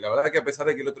ataque, la verdad que a pesar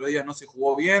de que el otro día no se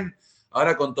jugó bien,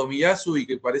 ahora con Tomiyasu y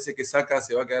que parece que Saka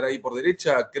se va a quedar ahí por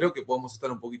derecha, creo que podemos estar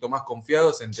un poquito más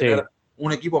confiados en tener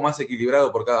un equipo más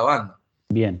equilibrado por cada banda.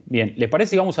 Bien. ¿Les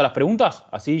parece que vamos a las preguntas?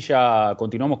 Así ya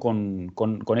continuamos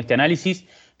con este análisis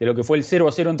de lo que fue el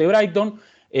 0-0 ante Brighton.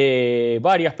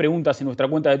 Varias preguntas en nuestra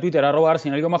cuenta de Twitter,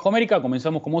 @Arsenal_América.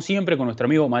 Comenzamos como siempre con nuestro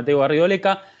amigo Mateo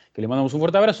Garridoleca, que le mandamos un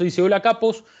fuerte abrazo. Dice: hola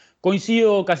capos,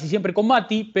 coincido casi siempre con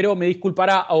Mati, pero me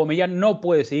disculpará, Aubameyang no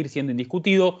puede seguir siendo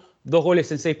indiscutido. 2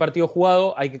 goles en 6 partidos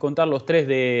jugados, hay que contar los 3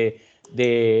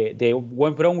 de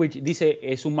West Bromwich. Dice,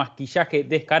 es un maquillaje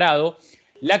descarado.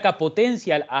 Laca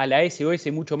potencia a la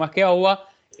SOS mucho más que Auba,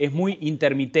 es muy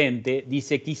intermitente.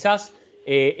 Dice, quizás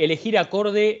elegir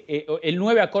el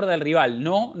 9 acorde al rival,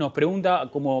 ¿no? Nos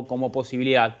pregunta como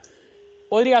posibilidad.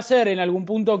 Podría ser en algún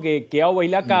punto que Auba y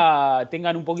Laca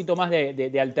tengan un poquito más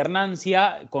de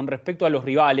alternancia con respecto a los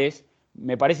rivales.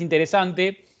 Me parece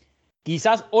interesante.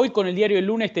 Quizás hoy con el diario El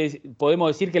Lunes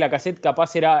podemos decir que Lacazette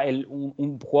capaz era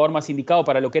un jugador más indicado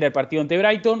para lo que era el partido ante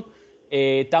Brighton.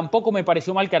 Tampoco me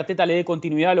pareció mal que Arteta le dé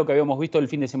continuidad a lo que habíamos visto el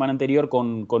fin de semana anterior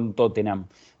con Tottenham.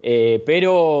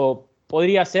 Pero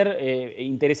podría ser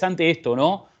interesante esto,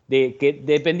 ¿no? De que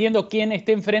dependiendo quién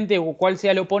esté enfrente o cuál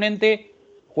sea el oponente,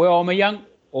 juega Aubameyang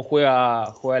o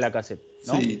juega Lacazette.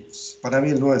 ¿no? Sí, para mí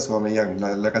el 9 es Aubameyang.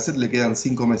 La Cassette le quedan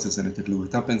 5 meses en este club.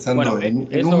 Está pensando Bueno,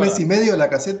 en un mes y medio la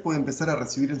Cassette puede empezar a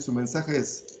recibir en sus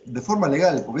mensajes de forma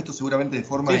legal, porque esto seguramente de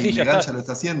forma Sí, ilegal ya lo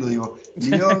está haciendo. Digo,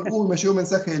 Lyon, me llegó un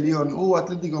mensaje de Lyon,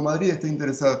 Atlético de Madrid está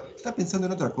interesado. Está pensando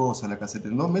en otra cosa la Cassette.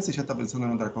 En 2 meses ya está pensando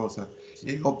en otra cosa.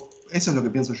 Eso es lo que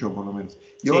pienso yo, por lo menos.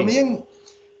 Y Aubameyang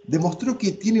demostró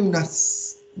que tiene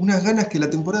unas ganas que la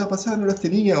temporada pasada no las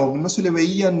tenía o no se le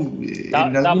veían en Está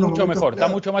algunos mucho momentos mejor, está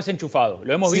claros. mucho más enchufado.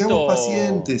 Lo hemos Seamos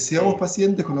visto.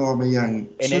 pacientes con Aubameyang.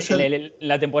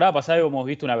 La temporada pasada hemos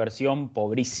visto una versión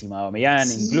pobrísima de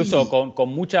Aubameyang, incluso Sí, con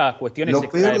muchas cuestiones lo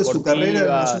peor de su carrera en los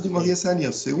extradeportivas. últimos 10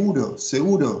 años,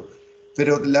 seguro.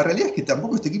 Pero la realidad es que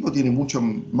tampoco este equipo tiene mucho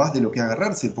más de lo que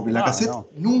agarrarse, porque la Cassette No,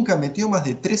 nunca metió más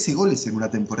de 13 goles en una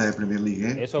temporada de Premier League,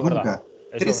 ¿eh? eso es Nunca. verdad.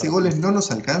 13 goles no nos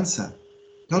alcanza.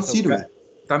 No sirve.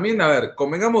 También, a ver,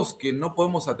 convengamos que no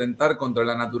podemos atentar contra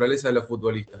la naturaleza de los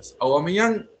futbolistas.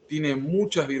 Aubameyang tiene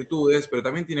muchas virtudes, pero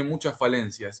también tiene muchas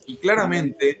falencias. Y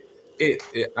claramente,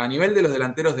 a nivel de los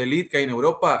delanteros de elite que hay en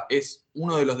Europa, es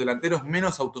uno de los delanteros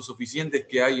menos autosuficientes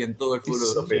que hay en todo el fútbol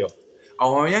europeo.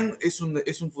 Aubameyang es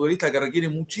un futbolista que requiere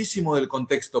muchísimo del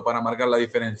contexto para marcar la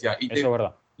diferencia. Eso es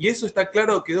verdad. Y eso está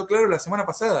claro, quedó claro la semana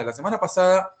pasada. La semana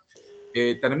pasada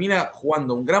termina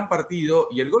jugando un gran partido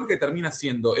y el gol que termina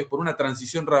haciendo es por una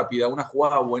transición rápida, una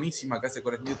jugada buenísima que hace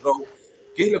con Smith Rowe,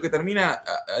 que es lo que termina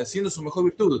siendo su mejor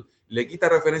virtud. Le quita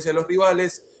referencia a los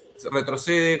rivales,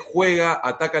 retrocede, juega,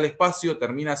 ataca el espacio,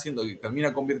 termina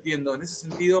convirtiendo. En ese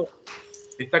sentido,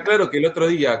 está claro que el otro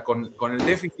día, con el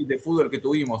déficit de fútbol que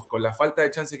tuvimos, con la falta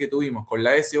de chances que tuvimos, con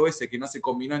la SOS que no se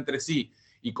combinó entre sí,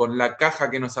 y con la caja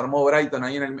que nos armó Brighton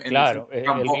ahí en el campo,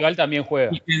 el rival también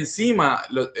juega. Y que encima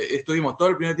estuvimos todo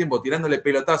el primer tiempo tirándole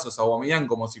pelotazos a Aubameyang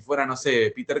como si fuera, no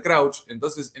sé, Peter Crouch.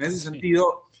 Entonces, en ese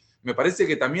sentido, me parece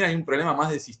que también hay un problema más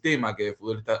de sistema que de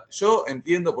futbolista. Yo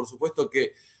entiendo, por supuesto,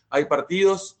 que hay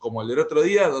partidos como el del otro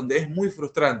día donde es muy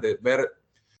frustrante ver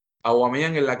a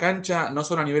Aubameyang en la cancha, no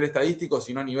solo a nivel estadístico,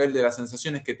 sino a nivel de las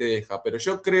sensaciones que te deja. Pero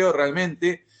yo creo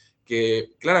realmente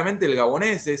que claramente el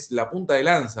gabonés es la punta de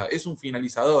lanza, es un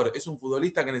finalizador, es un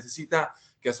futbolista que necesita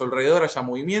que a su alrededor haya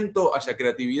movimiento, haya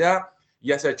creatividad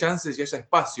y haya chances y haya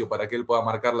espacio para que él pueda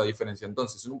marcar la diferencia.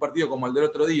 Entonces, en un partido como el del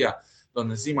otro día,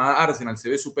 donde encima Arsenal se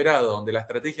ve superado, donde la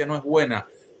estrategia no es buena,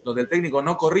 donde el técnico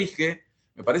no corrige,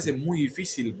 me parece muy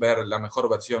difícil ver la mejor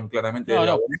versión claramente del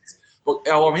gabonés. Porque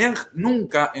Aubameyang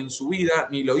nunca en su vida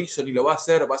ni lo hizo ni lo va a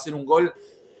hacer un gol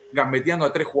gambeteando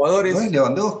a 3 jugadores. No es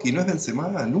Lewandowski, no es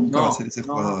Benzema, nunca va a ser ese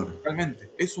jugador. Realmente,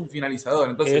 es un finalizador.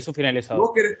 Entonces, es un finalizador. Si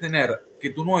vos querés tener que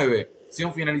tu 9 sea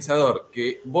un finalizador,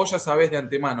 que vos ya sabés de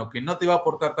antemano que no te va a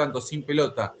aportar tanto sin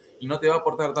pelota y no te va a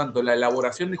aportar tanto la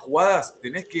elaboración de jugadas,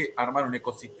 tenés que armar un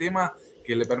ecosistema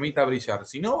que le permita brillar.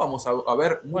 Si no, vamos a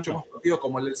ver mucho más partidos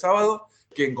como el del sábado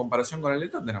que en comparación con el del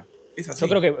Tottenham. Es así. Yo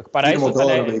creo que para eso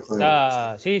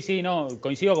está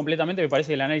coincido completamente, me parece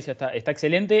que el análisis está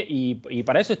excelente y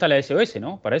para eso está la SOS,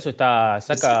 ¿no? Para eso está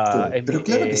saca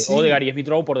Odegaard y Smith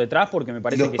Rowe por detrás porque me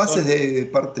parece que los pases de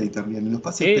Partey también, los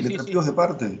pases penetrativos de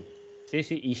Partey.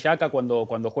 Sí, y Xhaka cuando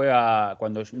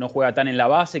no juega tan en la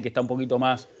base, que está un poquito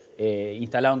más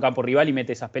instalado en campo rival y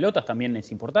mete esas pelotas, también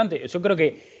es importante. Yo creo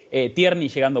que Tierney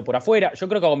llegando por afuera, yo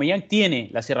creo que Aubameyang tiene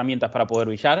las herramientas para poder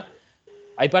brillar.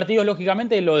 Hay partidos,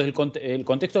 lógicamente, el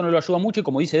contexto no lo ayuda mucho y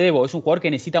como dice Debo, es un jugador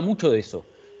que necesita mucho de eso.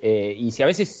 Y si a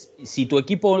veces, si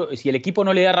el equipo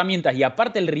no le da herramientas y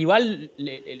aparte el rival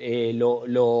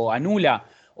lo anula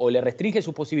o le restringe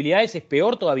sus posibilidades, es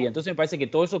peor todavía. Entonces me parece que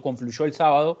todo eso confluyó el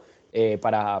sábado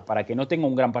para que no tenga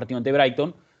un gran partido ante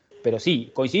Brighton. Pero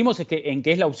sí, coincidimos en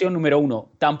que es la opción número 1.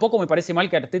 Tampoco me parece mal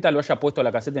que Arteta lo haya puesto a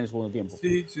la Cassette en el segundo tiempo.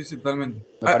 Sí, totalmente.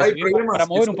 Hay problemas para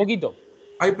mover un poquito.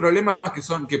 Hay problemas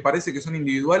que parece que son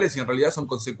individuales y en realidad son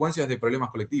consecuencias de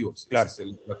problemas colectivos. Claro. Esa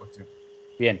es la cuestión.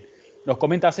 Bien. Nos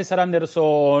comenta César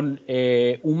Anderson,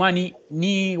 Umani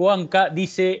Nihuanca,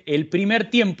 dice, el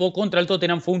primer tiempo contra el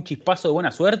Tottenham fue un chispazo de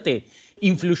buena suerte.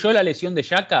 ¿Influyó la lesión de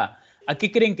Xhaka? ¿A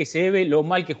qué creen que se debe lo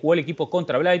mal que jugó el equipo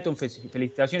contra Brighton?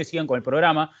 Felicitaciones, sigan con el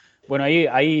programa. Bueno,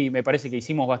 ahí me parece que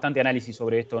hicimos bastante análisis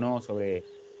sobre esto, ¿no? Sobre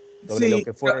lo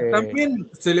que fue. También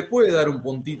se le puede dar un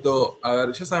puntito. A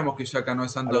ver, ya sabemos que Xhaka no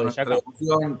es santo de nuestra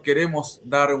opción. Queremos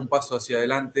dar un paso hacia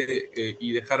adelante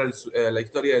y dejar la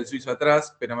historia del suizo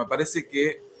atrás, pero me parece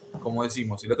que, como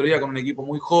decimos, el otro día con un equipo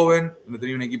muy joven, no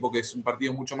tenía un equipo que es un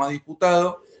partido mucho más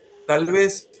disputado, tal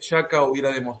vez Xhaka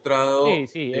hubiera demostrado.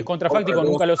 Sí, es contrafáctico,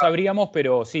 nunca lo sabríamos,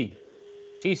 pero sí.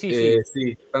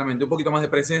 Sí, totalmente. Un poquito más de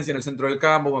presencia en el centro del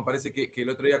campo. Me parece que el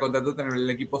otro día contra Tottenham el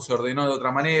equipo se ordenó de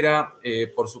otra manera.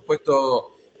 Por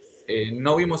supuesto,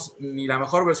 No vimos ni la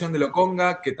mejor versión de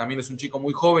Lokonga, que también es un chico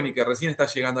muy joven y que recién está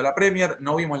llegando a la Premier.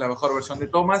 No vimos la mejor versión de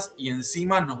Thomas y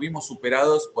encima nos vimos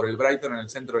superados por el Brighton en el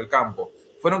centro del campo.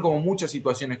 Fueron como muchas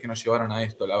situaciones que nos llevaron a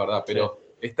esto, la verdad. Pero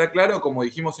está claro, como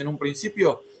dijimos en un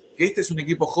principio, que este es un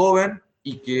equipo joven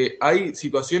y que hay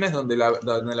situaciones donde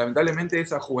lamentablemente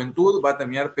esa juventud va a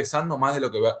terminar pesando más de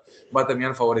lo que va a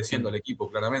terminar favoreciendo al equipo,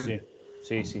 claramente.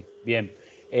 Sí, bien.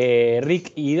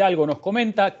 Rick Hidalgo nos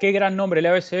comenta, qué gran nombre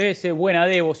la BCBS, buena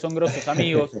Debo, son grosos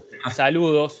amigos,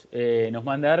 saludos, nos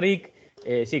manda Rick,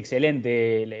 sí,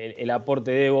 excelente el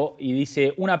aporte de Debo, y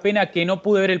dice, una pena que no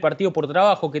pude ver el partido por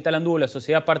trabajo, qué tal anduvo la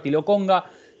Sociedad Party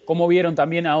Lokonga, cómo vieron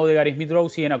también a Odegaard y Smith Rowe,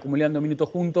 siguen acumulando minutos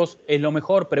juntos, es lo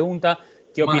mejor, pregunta,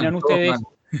 ¿qué opinan ustedes?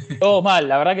 Todos mal,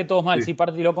 la verdad que todos mal. Sí,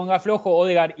 Party Lokonga flojo,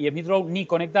 Odegaard y Smith Rowe ni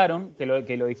conectaron, que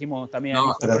lo dijimos también en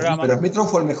el programa. Pero Smith Rowe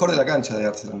fue el mejor de la cancha de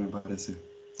Arsenal, me parece.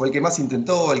 Fue el que más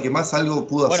intentó, el que más algo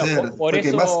pudo hacer, fue el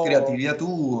que más creatividad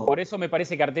tuvo. Por eso me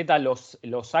parece que Arteta los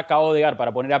saca a Odegaard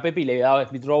para poner a Pepe y le daba a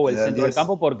Smith Rowe el centro del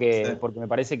campo porque me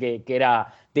parece que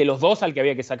era de los dos al que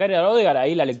había que sacar era Odegaard.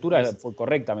 Ahí la lectura fue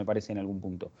correcta, me parece, en algún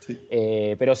punto. Sí.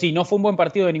 Pero sí, no fue un buen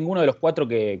partido de ninguno de los cuatro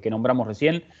que nombramos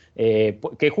recién,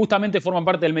 que justamente forman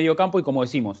parte del mediocampo y como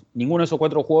decimos, ninguno de esos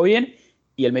cuatro jugó bien.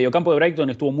 Y el mediocampo de Brighton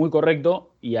estuvo muy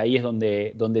correcto y ahí es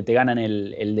donde te ganan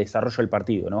el desarrollo del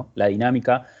partido, ¿no? La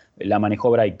dinámica la manejó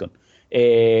Brighton.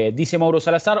 Dice Mauro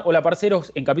Salazar, hola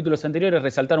parceros, en capítulos anteriores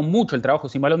resaltaron mucho el trabajo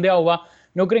sin balón de Auba.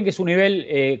 ¿No creen que su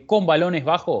nivel con balón es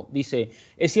bajo? Dice,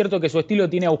 es cierto que su estilo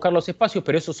tiene a buscar los espacios,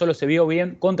 pero eso solo se vio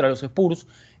bien contra los Spurs,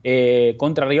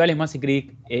 contra rivales más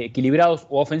equilibrados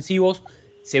o ofensivos.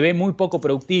 Se ve muy poco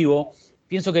productivo.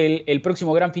 Pienso que el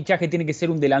próximo gran fichaje tiene que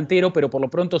ser un delantero, pero por lo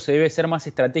pronto se debe ser más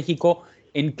estratégico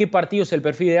en qué partidos es el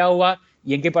perfil de Auba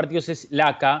y en qué partidos es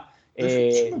Laka. Yo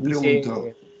me pregunto,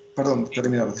 perdón,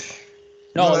 terminar.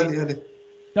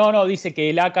 No, dice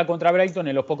que Laka contra Brighton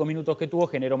en los pocos minutos que tuvo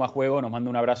generó más juego. Nos manda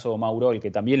un abrazo Mauro, el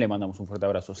que también le mandamos un fuerte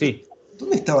abrazo. Sí.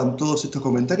 ¿Dónde estaban todos estos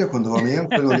comentarios cuando Aubameyang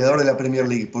fue el goleador de la Premier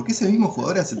League? Porque ese mismo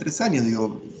jugador hace 3 años,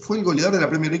 fue el goleador de la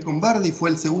Premier League con Vardy,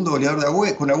 fue el segundo goleador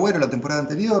con Agüero la temporada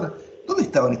anterior. ¿Dónde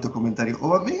estaban estos comentarios?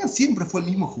 Aubameyang siempre fue el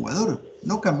mismo jugador,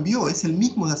 no cambió, es el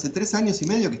mismo de hace 3 años y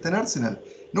medio que está en Arsenal,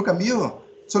 no cambió,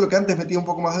 solo que antes metía un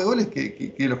poco más de goles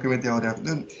que los que mete ahora.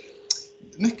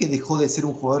 No es que dejó de ser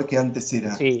un jugador que antes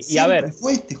era, y a ver,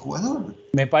 fue este jugador.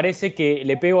 Me parece que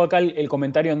le pego acá el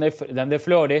comentario de Andrés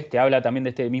Flores, que habla también de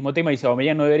este mismo tema, dice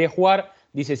Aubameyang no debería jugar,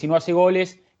 dice si no hace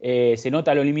goles, se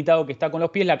nota lo limitado que está con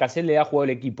los pies, Lacazette le da juego al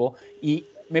equipo, y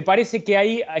me parece que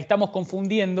ahí estamos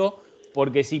confundiendo.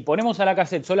 Porque si ponemos a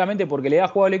Lacazette solamente porque le da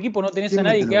juego al equipo, no tenés a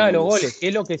nadie que haga los goles, que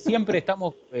es lo que siempre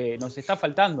nos está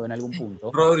faltando en algún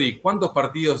punto. Rodri, ¿cuántos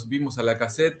partidos vimos a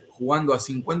Lacazette jugando a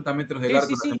 50 metros del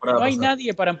arco la temporada no hay pasada?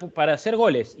 Nadie para hacer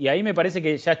goles, y ahí me parece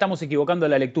que ya estamos equivocando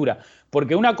la lectura.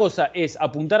 Porque una cosa es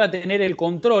apuntar a tener el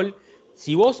control.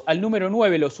 Si vos al número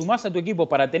 9 lo sumás a tu equipo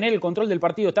para tener el control del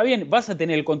partido, está bien, vas a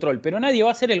tener el control, pero nadie va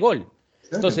a hacer el gol.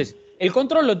 Entonces, el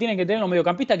control lo tienen que tener los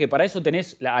mediocampistas, que para eso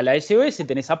tenés a la SOS,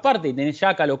 tenés aparte y tenés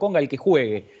ya a Lokonga el que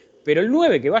juegue. Pero el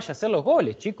 9 que vaya a hacer los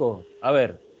goles, chicos. A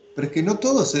ver. Pero es que no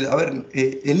todos. A ver,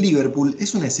 el Liverpool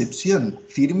es una excepción.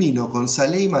 Firmino con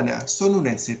Salah y Mané son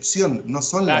una excepción, no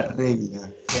son la regla.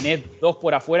 Tenés 2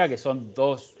 por afuera que son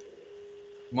 2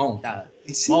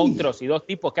 monstruos y 2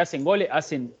 tipos que hacen goles,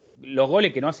 hacen los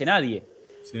goles que no hace nadie.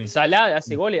 Sí. Salah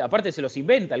hace goles, aparte se los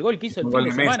inventa. El gol que hizo el fin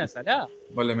de semana, Salah.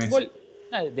 Gol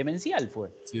demencial fue.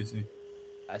 Sí.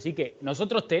 Así que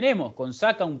nosotros tenemos con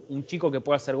Saka un chico que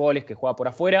puede hacer goles, que juega por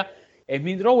afuera.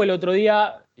 Smith Rowe el otro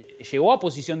día llegó a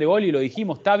posición de gol y lo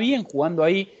dijimos, está bien jugando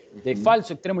ahí de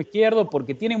falso extremo izquierdo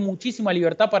porque tiene muchísima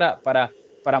libertad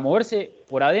para moverse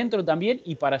por adentro también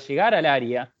y para llegar al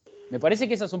área. Me parece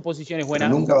que esas son posiciones buenas.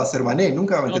 Pero nunca va a ser Mané,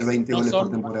 nunca va a meter 20 goles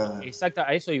por temporada. Exacto,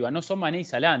 a eso iba, no son Mané y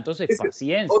Salah, entonces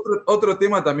paciencia. Otro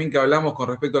tema también que hablamos con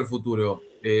respecto al futuro.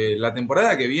 La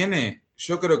temporada que viene,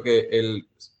 yo creo que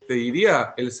te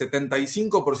diría, el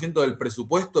 75% del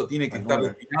presupuesto tiene que estar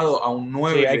destinado a un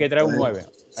 9. Sí, hay que traer un 9.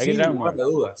 Hay que traer un 9.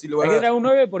 Hay que traer un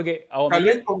 9 porque tal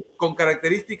vez con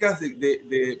características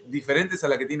diferentes a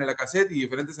la que tiene Lacazette y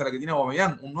diferentes a la que tiene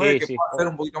Aubameyang. Un 9 que pueda ser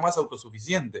un poquito más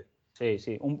autosuficiente.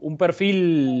 Sí. Un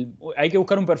perfil, hay que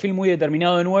buscar un perfil muy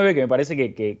determinado de 9 que me parece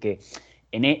que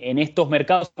en estos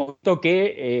mercados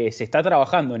que se está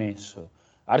trabajando en eso.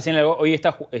 Arsenal hoy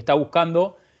está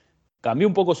buscando, cambió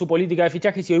un poco su política de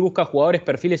fichajes y hoy busca jugadores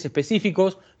perfiles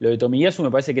específicos. Lo de Tomiyasu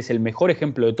me parece que es el mejor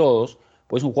ejemplo de todos,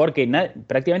 pues es un jugador que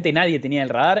prácticamente nadie tenía en el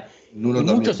radar.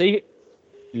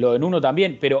 Lo de Nuno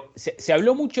también, pero se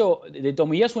habló mucho de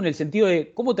Tomiyasu en el sentido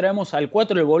de cómo traemos al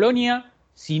 4 del Bolonia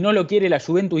si no lo quiere la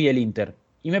Juventus y el Inter.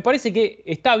 Y me parece que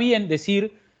está bien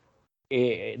decir,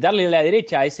 darle la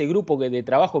derecha a ese grupo de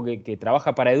trabajo que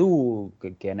trabaja para Edu,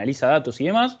 que analiza datos y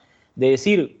demás, de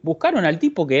decir, buscaron al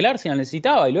tipo que el Arsenal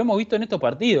necesitaba, y lo hemos visto en estos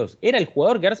partidos, era el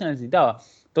jugador que Arsenal necesitaba.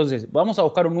 Entonces, vamos a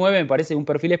buscar un 9, me parece, un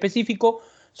perfil específico,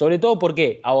 sobre todo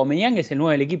porque Aubameyang es el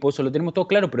 9 del equipo, eso lo tenemos todo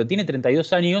claro, pero tiene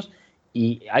 32 años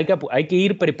y hay que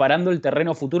ir preparando el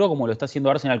terreno futuro como lo está haciendo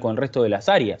Arsenal con el resto de las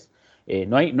áreas.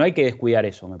 No hay que descuidar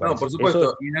eso, me parece. No, por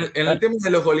supuesto. En el tema de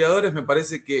los goleadores me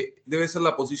parece que debe ser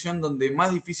la posición donde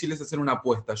más difícil es hacer una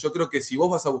apuesta. Yo creo que si vos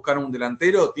vas a buscar un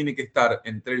delantero, tiene que estar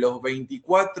entre los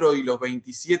 24 y los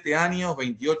 27 años,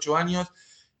 28 años,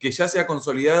 que ya se ha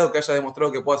consolidado, que haya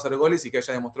demostrado que puede hacer goles y que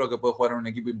haya demostrado que puede jugar en un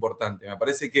equipo importante. Me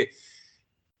parece que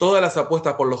todas las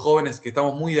apuestas por los jóvenes, que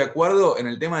estamos muy de acuerdo, en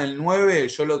el tema del 9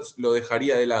 yo lo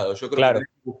dejaría de lado. Yo creo que tenés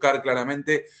que buscar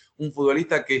claramente un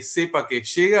futbolista que sepa que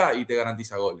llega y te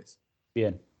garantiza goles.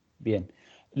 Bien, bien.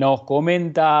 Nos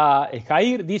comenta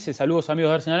Jair, dice, saludos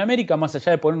amigos de Arsenal América, más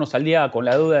allá de ponernos al día con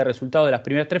la duda de resultados de las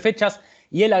primeras 3 fechas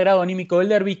y el agrado anímico del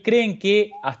derbi, ¿creen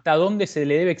que hasta dónde se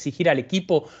le debe exigir al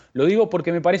equipo? Lo digo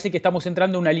porque me parece que estamos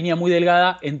entrando en una línea muy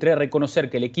delgada entre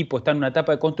reconocer que el equipo está en una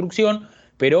etapa de construcción,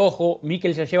 pero ojo,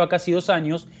 Mikel ya lleva casi 2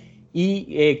 años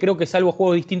y creo que salvo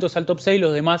juegos distintos al top 6,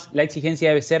 los demás la exigencia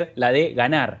debe ser la de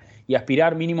ganar y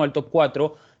aspirar mínimo al top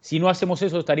 4. Si no hacemos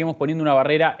eso, estaríamos poniendo una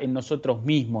barrera en nosotros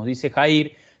mismos, dice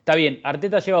Jair. Está bien,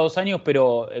 Arteta lleva 2 años,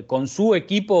 pero con su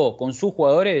equipo, con sus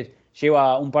jugadores,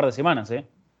 lleva un par de semanas,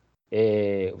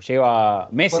 lleva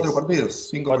meses. 4 partidos,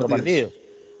 5 4 partidos.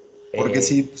 Porque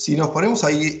si nos ponemos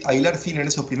a hilar fino en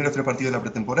esos primeros 3 partidos de la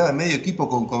pretemporada, medio equipo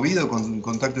con COVID o con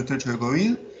contacto estrecho de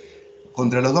COVID,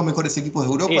 contra los 2 mejores equipos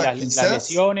de Europa, quizás. Las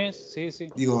lesiones, sí.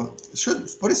 Digo,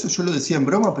 por eso yo lo decía en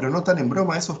broma, pero no tan en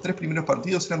broma. Esos 3 primeros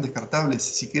partidos eran descartables.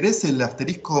 Si querés, el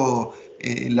asterisco,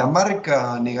 la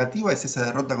marca negativa es esa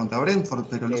derrota contra Brentford,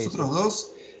 pero los otros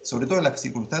 2, sobre todo en las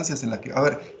circunstancias en las que. A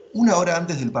ver, 1 hora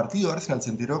antes del partido, Arsenal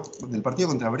se enteró del partido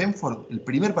contra Brentford, el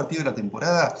primer partido de la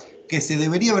temporada, que se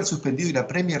debería haber suspendido y la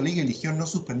Premier League eligió no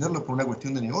suspenderlo por una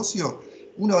cuestión de negocio.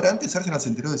 1 hora antes Arsenal se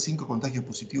enteró de 5 contagios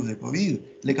positivos de COVID.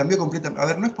 Le cambió completamente. A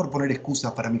ver, no es por poner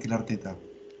excusas para Mikel Arteta,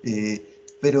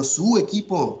 pero su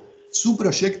equipo, su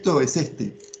proyecto es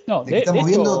este. No, que estamos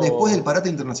viendo después del parate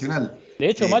internacional. De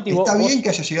hecho, Mati, está bien que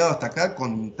haya llegado hasta acá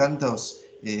con tantos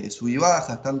sub y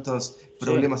bajas, tantos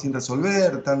problemas sin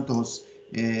resolver, tantos,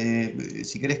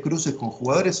 si querés, cruces con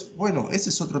jugadores. Bueno, ese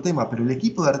es otro tema, pero el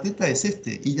equipo de Arteta es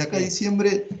este. Y de acá a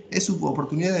diciembre es su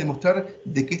oportunidad de demostrar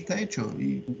de qué está hecho.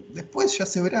 Y después ya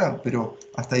se verá, pero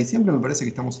hasta diciembre me parece que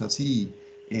estamos así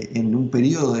en un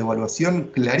periodo de evaluación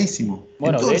clarísimo.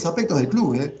 En todos los aspectos del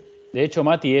club, De hecho,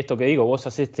 Mati, esto que digo, vos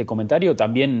haces este comentario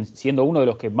también siendo uno de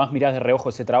los que más mirás de reojo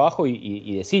ese trabajo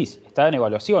y decís, está en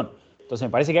evaluación. Entonces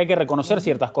me parece que hay que reconocer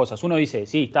ciertas cosas. Uno dice,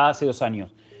 sí, está hace 2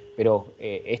 años, pero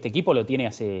este equipo lo tiene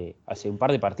hace un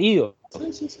par de partidos.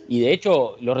 Sí. Y de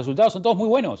hecho, los resultados son todos muy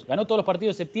buenos. Ganó todos los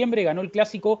partidos de septiembre, ganó el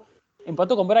Clásico,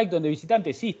 empató con Brighton de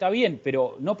visitante, sí, está bien,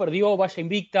 pero no perdió, vaya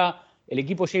invicta. El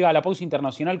equipo llega a la pausa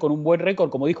internacional con un buen récord,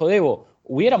 como dijo Debo.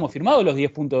 ¿Hubiéramos firmado los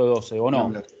 10 puntos de 12 o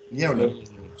no? Ni hablar.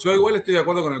 Yo igual estoy de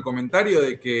acuerdo con el comentario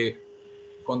de que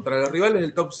contra los rivales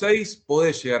del top 6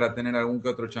 podés llegar a tener algún que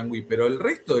otro changüí, pero el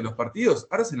resto de los partidos,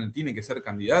 Arsenal tiene que ser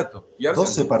candidato. Y Arsenal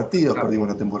 12 partidos perdimos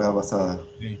la temporada pasada.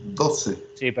 Sí. 12.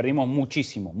 Sí, perdimos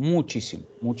muchísimo.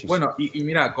 Bueno, y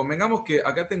mirá, convengamos que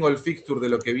acá tengo el fixture de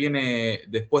lo que viene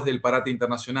después del parate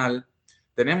internacional.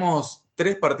 Tenemos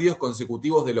 3 partidos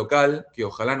consecutivos de local, que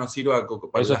ojalá nos sirva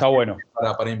eso está bueno.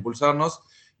 para impulsarnos.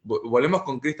 Volvemos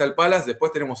con Crystal Palace,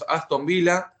 después tenemos Aston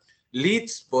Villa,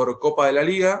 Leeds por Copa de la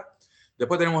Liga,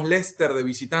 después tenemos Leicester de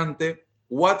visitante,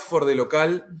 Watford de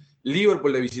local,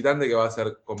 Liverpool de visitante, que va a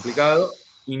ser complicado,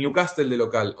 y Newcastle de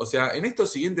local. O sea, en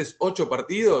estos siguientes 8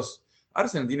 partidos,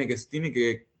 Arsenal tiene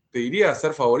que, te diría,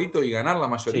 ser favorito y ganar la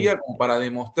mayoría, como para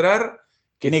demostrar.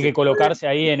 Tiene que colocarse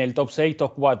ahí en el top 6,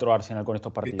 top 4 Arsenal con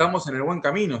estos partidos. Estamos en el buen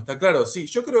camino, está claro. Sí,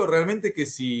 yo creo realmente que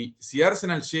si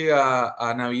Arsenal llega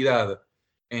a Navidad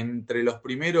entre los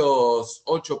primeros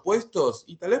 8 puestos,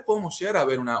 y tal vez podemos llegar a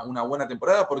ver una buena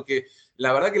temporada, porque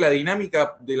la verdad que la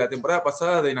dinámica de la temporada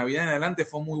pasada de Navidad en adelante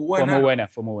fue muy buena.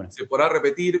 Fue muy buena. Se podrá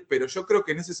repetir, pero yo creo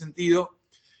que en ese sentido,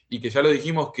 y que ya lo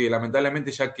dijimos, que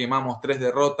lamentablemente ya quemamos 3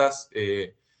 derrotas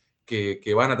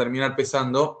que van a terminar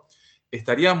pesando,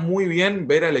 estaría muy bien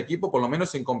ver al equipo por lo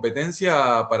menos en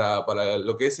competencia para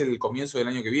lo que es el comienzo del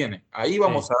año que viene. Ahí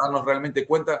vamos a darnos realmente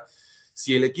cuenta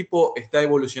si el equipo está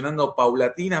evolucionando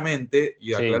paulatinamente,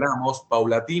 y aclaramos,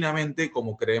 paulatinamente,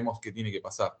 como creemos que tiene que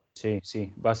pasar.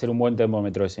 Sí, va a ser un buen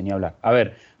termómetro ese, ni hablar. A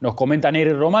ver, nos comenta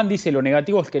Neri Román, dice, lo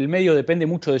negativo es que el medio depende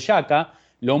mucho de Xhaka,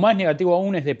 Lo más negativo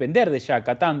aún es depender de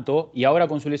Xhaka tanto, y ahora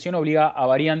con su lesión obliga a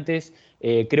variantes.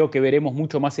 Creo que veremos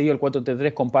mucho más seguido el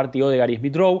 4-3-3 con Partey, Odegaard y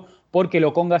Smith-Rowe, porque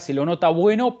Lokonga se lo nota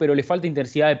bueno, pero le falta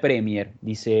intensidad de Premier,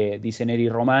 dice Neri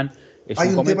Román. Hay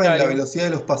un tema en la velocidad de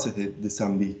los pases de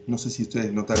Zambi. No sé si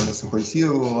ustedes notaron eso.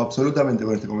 Coincido absolutamente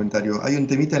con este comentario. Hay un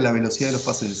temita en la velocidad de los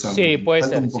pases de Zambi. Sí, puede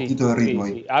Falta ser. un poquito de ritmo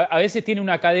ahí. Sí. A veces tiene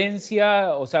una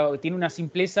cadencia, o sea, tiene una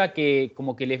simpleza que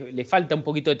como que le falta un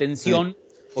poquito de tensión. Sí.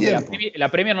 Porque la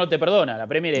Premier no te perdona. La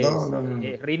Premier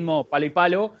es ritmo palo y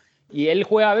palo. Y él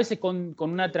juega a veces con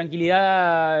una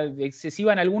tranquilidad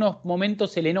excesiva. En algunos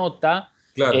momentos se le nota.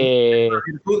 Claro, una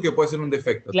virtud que puede ser un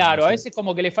defecto. Claro, a veces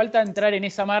como que le falta entrar en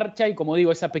esa marcha y, como digo,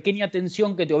 esa pequeña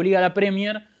tensión que te obliga a la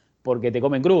Premier porque te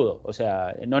comen crudo. O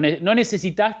sea, no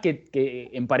necesitas que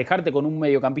emparejarte con un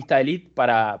mediocampista de elite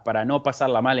para no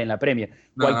pasarla mal en la Premier.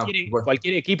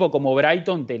 Cualquier equipo como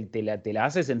Brighton te la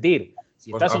hace sentir.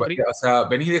 Si estás o sea,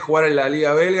 venís de jugar en la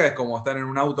Liga Belga, es como estar en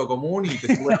un auto común y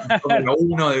te suben a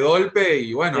uno de golpe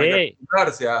y bueno, hay que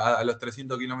acostumbrarse a los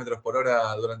 300 kilómetros por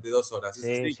hora durante 2 horas.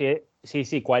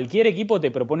 Sí. Cualquier equipo te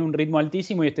propone un ritmo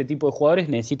altísimo y este tipo de jugadores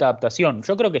necesita adaptación.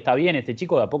 Yo creo que está bien, este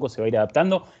chico de a poco se va a ir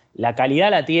adaptando. La calidad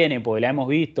la tiene, porque la hemos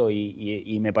visto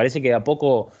y me parece que de a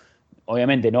poco,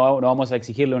 obviamente no vamos a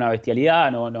exigirle una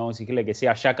bestialidad, no vamos a exigirle que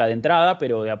sea Xhaka de entrada,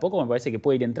 pero de a poco me parece que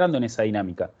puede ir entrando en esa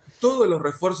dinámica. Todos los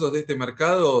refuerzos de este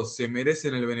mercado se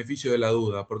merecen el beneficio de la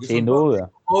duda, porque Sin son duda.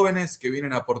 jóvenes que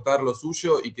vienen a aportar lo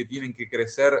suyo y que tienen que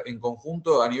crecer en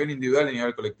conjunto a nivel individual y a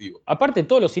nivel colectivo. Aparte,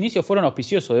 todos los inicios fueron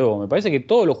auspiciosos, Evo. Me parece que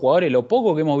todos los jugadores, lo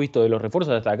poco que hemos visto de los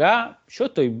refuerzos hasta acá, yo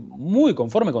estoy muy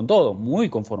conforme con todo, muy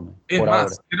conforme. Es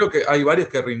más, creo que hay varios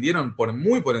que rindieron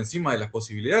muy por encima de las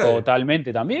posibilidades.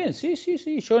 Totalmente también, sí.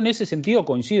 Yo en ese sentido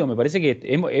coincido. Me parece que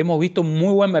hemos visto un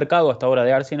muy buen mercado hasta ahora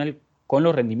de Arsenal con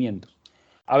los rendimientos.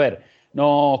 A ver,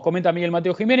 nos comenta Miguel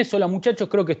Mateo Jiménez. Hola muchachos,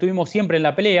 creo que estuvimos siempre en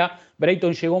la pelea.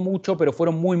 Brighton llegó mucho, pero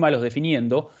fueron muy malos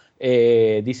definiendo.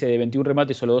 Dice de 21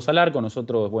 remates, solo 2 al arco.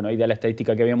 Nosotros, bueno, ahí da la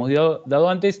estadística que habíamos dado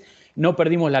antes. No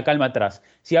perdimos la calma atrás.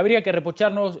 Si habría que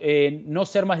reprocharnos, no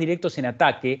ser más directos en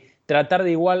ataque, tratar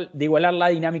de igualar la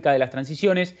dinámica de las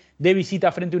transiciones, de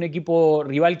visita frente a un equipo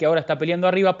rival que ahora está peleando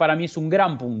arriba, para mí es un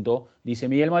gran punto, dice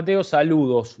Miguel Mateo.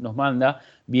 Saludos, nos manda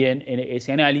bien en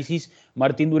ese análisis.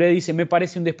 Martín Duré dice, me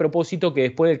parece un despropósito que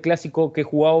después del clásico que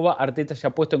jugaba Arteta haya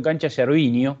puesto en cancha a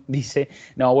Gervinho. Dice,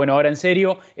 no, bueno, ahora en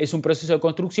serio, es un proceso de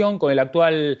construcción, con el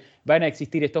actual van a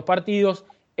existir estos partidos.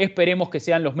 Esperemos que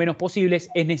sean los menos posibles.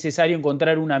 Es necesario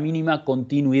encontrar una mínima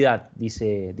continuidad,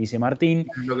 dice Martín.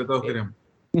 Es lo que todos queremos.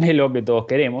 Es lo que todos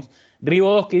queremos.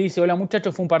 Ribodowski dice, hola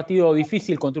muchachos, fue un partido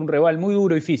difícil contra un rival muy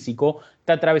duro y físico.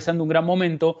 Está atravesando un gran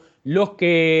momento. Los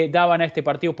que daban a este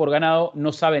partido por ganado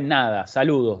no saben nada.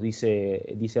 Saludos,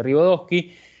 dice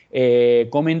Ribodowski.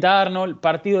 Comenta Arnold,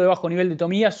 partido de bajo nivel de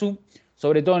Tomiyasu,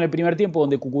 sobre todo en el primer tiempo,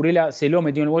 donde Cucurella se lo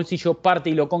metió en el bolsillo.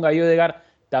 Partey, Lokonga y Odegaard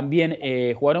también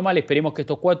jugaron mal. Esperemos que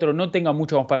estos 4 no tengan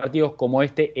muchos más partidos como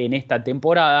este en esta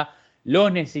temporada.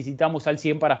 Los necesitamos al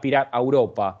 100 para aspirar a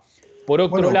Europa. Por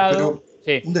otro lado...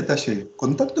 Un detalle,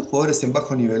 con tantos jugadores en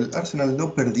bajo nivel, Arsenal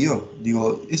no perdió.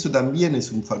 Digo, eso también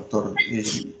es un factor.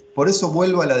 Por eso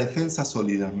vuelvo a la defensa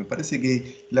sólida. Me parece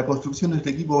que la construcción de este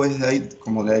equipo es de ahí,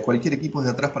 como la de cualquier equipo, es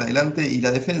de atrás para adelante, y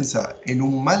la defensa en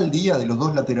un mal día de los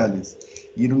 2 laterales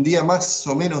y en un día más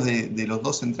o menos de los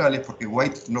 2 centrales, porque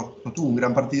White no tuvo un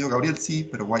gran partido, Gabriel sí,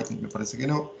 pero White me parece que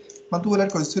no, mantuvo el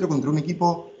arco de cero contra un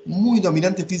equipo muy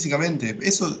dominante físicamente.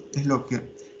 Eso es lo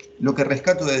que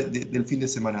rescato del fin de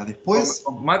semana. Después...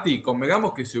 Mati,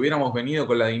 convengamos que si hubiéramos venido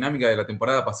con la dinámica de la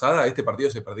temporada pasada, este partido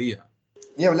se perdía.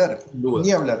 Ni hablar.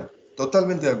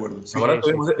 Totalmente de acuerdo. Sí, ahora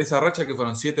tuvimos esa racha que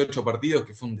fueron 7, 8 partidos,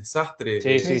 que fue un desastre. Sí.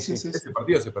 Ese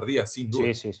partido se perdía, sin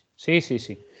duda.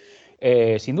 Sí.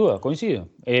 Sin duda, coincido.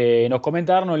 Nos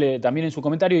comenta Arnold también en su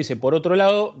comentario, dice, por otro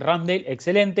lado, Ramsdale,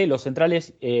 excelente, los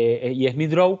centrales y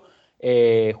Smith-Rowe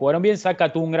jugaron bien.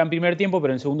 Saka tuvo un gran primer tiempo,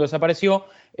 pero en el segundo desapareció.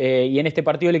 Y en este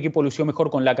partido el equipo lució mejor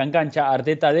con la cancha.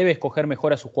 Arteta debe escoger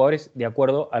mejor a sus jugadores de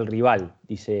acuerdo al rival,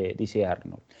 dice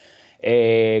Arnold.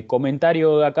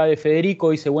 Comentario de acá de Federico,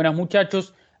 dice, buenas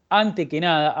muchachos. Antes que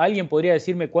nada, ¿alguien podría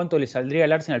decirme cuánto le saldría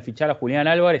al Arsenal fichar a Julián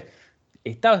Álvarez?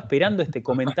 Estaba esperando este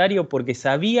comentario porque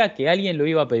sabía que alguien lo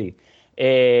iba a pedir.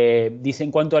 Dice,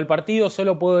 en cuanto al partido,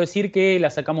 solo puedo decir que la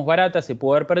sacamos barata, se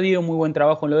pudo haber perdido, muy buen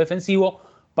trabajo en lo defensivo,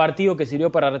 partido que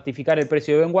sirvió para ratificar el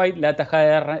precio de Ben White, la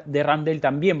tajada de Ramsdale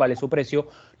también vale su precio.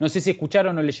 No sé si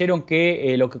escucharon o leyeron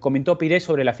que lo que comentó Pires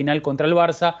sobre la final contra el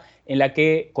Barça, en la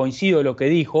que coincido lo que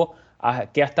dijo,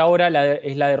 que hasta ahora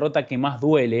es la derrota que más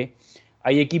duele.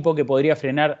 Hay equipo que podría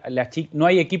frenar a las chicas, no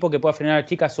hay equipo que pueda frenar a las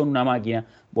chicas, son una máquina.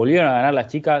 Volvieron a ganar las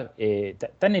chicas,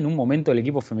 están en un momento el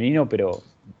equipo femenino, pero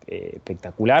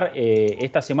espectacular.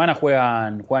 Esta semana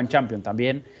juegan Champions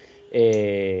también.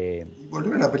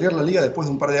 Volvieron a pelear la liga después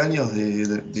de un par de años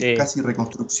de casi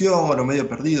reconstrucción o medio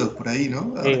perdidos por ahí,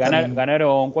 ¿no?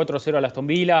 Ganaron 4-0 a Aston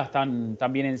Villa, están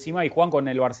bien encima y juegan con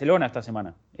el Barcelona esta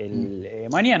semana.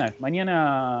 Mañana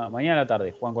a la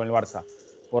tarde juegan con el Barça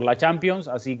por la Champions,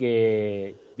 así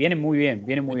que vienen muy bien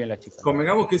las chicas.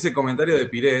 Convengamos que ese comentario de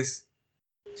Pires,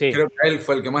 creo que a él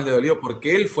fue el que más le dolió,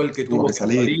 porque él fue el que tuvo que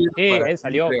salir. Él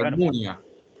salió, claro.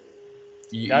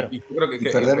 Y yo creo que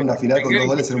perder una final con 2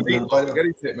 goles en un primer palo.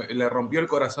 Le rompió el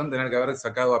corazón tener que haber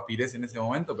sacado a Pires en ese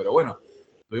momento, pero bueno,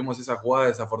 tuvimos esa jugada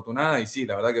desafortunada y sí,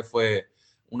 la verdad que fue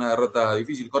una derrota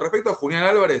difícil. Con respecto a Julián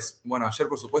Álvarez, bueno, ayer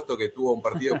por supuesto que tuvo un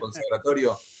partido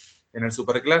consagratorio en el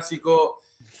Superclásico,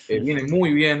 viene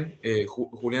muy bien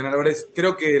Julián Álvarez.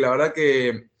 Creo que la verdad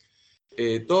que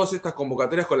todas estas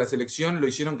convocatorias con la selección lo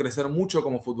hicieron crecer mucho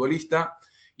como futbolista.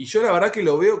 Y yo la verdad que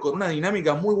lo veo con una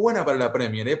dinámica muy buena para la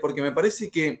Premier, porque me parece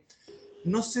que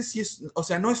no sé si es, o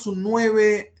sea, no es un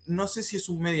 9, no sé si es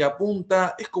un media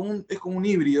punta, es como un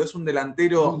híbrido, es un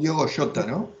delantero. Un Diogo Jota,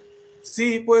 ¿no?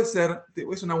 Sí, puede ser,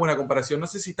 es una buena comparación. No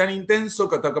sé si tan intenso,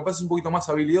 capaz es un poquito más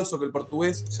habilidoso que el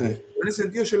portugués. Sí. Pero en ese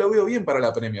sentido yo lo veo bien para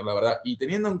la Premier, la verdad. Y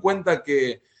teniendo en cuenta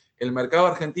que el mercado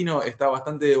argentino está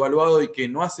bastante devaluado y que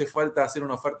no hace falta hacer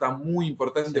una oferta muy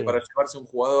importante para llevarse un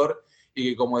jugador,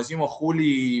 y que como decimos,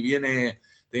 Juli viene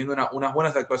teniendo unas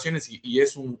buenas actuaciones y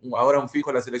es ahora un fijo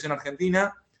en la selección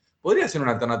argentina, podría ser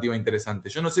una alternativa interesante.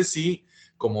 Yo no sé si,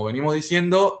 como venimos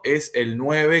diciendo, es el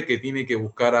 9 que tiene que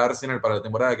buscar a Arsenal para la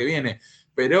temporada que viene,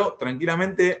 pero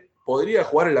tranquilamente podría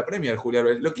jugar en la Premier,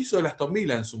 Julián. Lo que hizo el Aston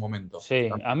Villa en su momento. Sí,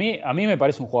 a mí me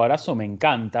parece un jugadorazo, me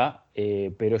encanta,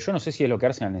 pero yo no sé si es lo que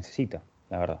Arsenal necesita,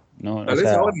 la verdad. No, Tal vez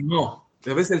ahora no.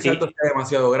 Tal vez el salto está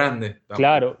demasiado grande. Tampoco.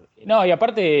 Claro. No, y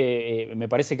aparte me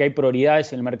parece que hay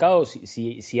prioridades en el mercado.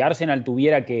 Si Arsenal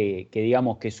tuviera que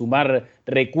digamos, que sumar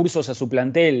recursos a su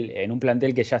plantel, en un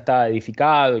plantel que ya está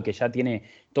edificado y que ya tiene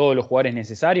todos los jugadores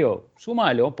necesarios,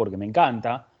 súmalo, porque me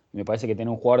encanta. Me parece que tener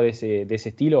un jugador de ese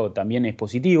estilo también es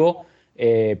positivo.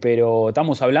 Pero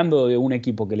estamos hablando de un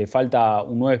equipo que le falta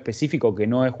un 9 específico que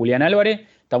no es Julián Álvarez.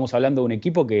 Estamos hablando de un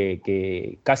equipo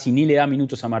que casi ni le da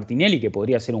minutos a Martinelli, que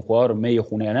podría ser un jugador medio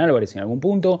Julián Álvarez en algún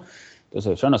punto.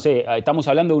 Entonces, yo no sé, estamos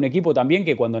hablando de un equipo también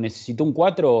que cuando necesitó un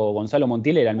 4, Gonzalo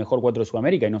Montiel era el mejor 4 de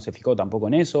Sudamérica y no se fijó tampoco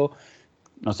en eso.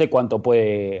 No sé cuánto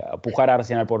puede empujar a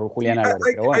Arsenal por Julián Álvarez.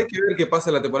 Pero bueno. Hay que ver qué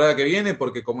pasa la temporada que viene,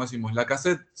 porque como decimos,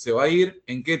 Lacazette se va a ir,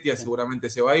 Nketiah seguramente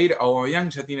se va a ir, Aubameyang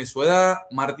ya tiene su edad,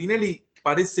 Martinelli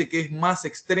parece que es más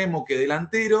extremo que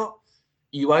delantero,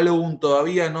 y Balogun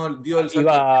todavía no dio el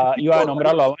salto. Iba a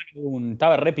nombrarlo a Balogun,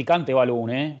 estaba re picante Balogun,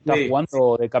 Está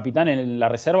jugando de capitán en la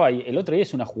reserva y el otro día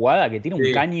es una jugada que tiene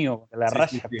un caño en la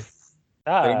raya.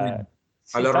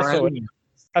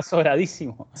 Está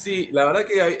sobradísimo. Sí, la verdad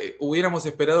que hubiéramos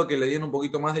esperado que le dieran un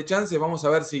poquito más de chance. Vamos a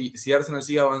ver si Arsenal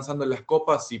sigue avanzando en las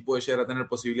copas, si puede llegar a tener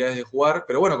posibilidades de jugar.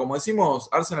 Pero bueno, como decimos,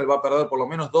 Arsenal va a perder por lo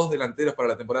menos 2 delanteros para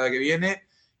la temporada que viene.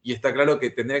 Y está claro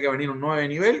que tendría que venir un 9 de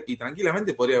nivel y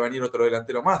tranquilamente podría venir otro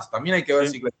delantero más. También hay que ver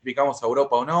si clasificamos a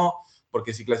Europa o no,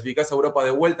 porque si clasificás a Europa de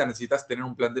vuelta necesitas tener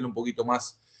un plantel un poquito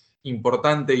más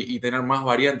importante y tener más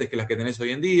variantes que las que tenés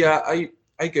hoy en día.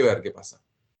 Hay que ver qué pasa.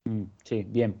 Sí,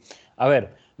 bien. A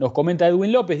ver, nos comenta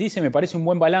Edwin López, dice, me parece un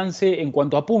buen balance en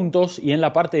cuanto a puntos y en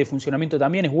la parte de funcionamiento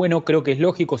también es bueno. Creo que es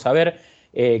lógico saber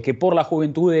que por la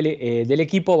juventud del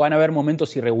equipo van a haber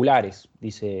momentos irregulares,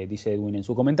 dice Edwin en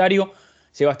su comentario.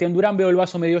 Sebastián Durán, veo el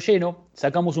vaso medio lleno,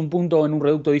 sacamos un punto en un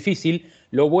reducto difícil,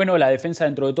 lo bueno, la defensa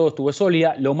dentro de todo estuvo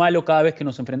sólida, lo malo, cada vez que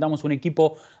nos enfrentamos a un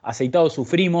equipo aceitado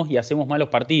sufrimos y hacemos malos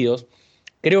partidos.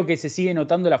 Creo que se sigue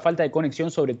notando la falta de conexión,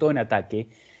 sobre todo en ataque.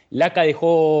 Laca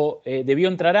debió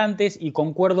entrar antes y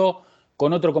concuerdo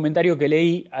con otro comentario que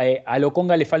leí, a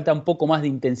Lokonga le falta un poco más de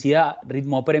intensidad,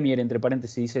 ritmo Premier, entre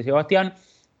paréntesis, dice Sebastián,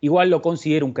 igual lo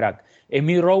considero un crack.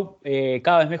 Smith Rowe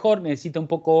cada vez mejor, necesita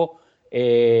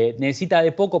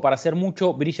de poco para hacer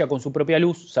mucho, brilla con su propia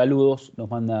luz. Saludos, nos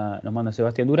manda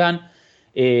Sebastián Durán.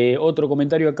 Otro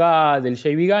comentario acá del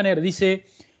JB Gunner, dice,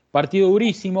 partido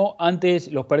durísimo,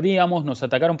 antes los perdíamos, nos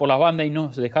atacaron por las bandas y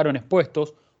nos dejaron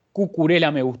expuestos.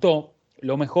 Cucurella me gustó,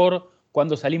 lo mejor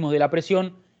cuando salimos de la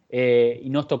presión y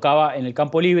nos tocaba en el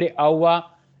campo libre,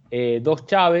 Auba, 2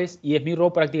 Chávez y Smith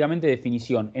Rowe prácticamente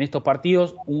definición. En estos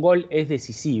partidos un gol es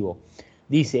decisivo.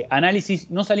 Dice, análisis,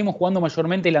 no salimos jugando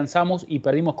mayormente, lanzamos y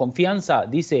perdimos confianza.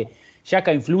 Dice,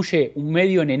 ¿Xhaka influye un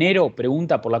medio en enero?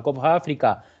 Pregunta por la Copa de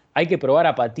África. ¿Hay que probar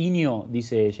a Patiño?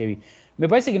 Dice Jevi. Me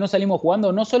parece que no salimos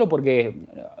jugando, no solo porque...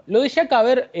 Lo de Xhaka,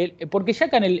 porque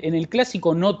Xhaka en el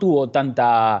Clásico no tuvo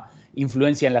tanta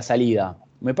influencia en la salida.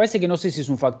 Me parece que no sé si es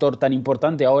un factor tan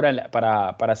importante ahora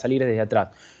para salir desde atrás.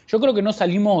 Yo creo que no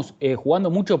salimos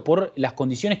jugando mucho por las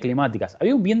condiciones climáticas.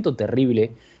 Había un viento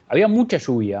terrible, había mucha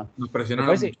lluvia. Nos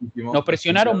presionaron muchísimo. Nos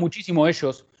presionaron muchísimo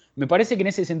ellos. Me parece que en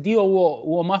ese sentido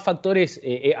hubo más factores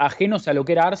ajenos a lo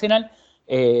que era Arsenal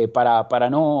para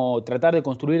no tratar de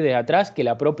construir desde atrás que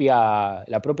la propia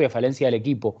falencia del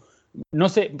equipo. No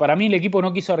sé, para mí el equipo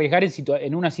no quiso arriesgar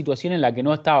en una situación en la que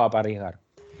no estaba para arriesgar.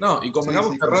 No, y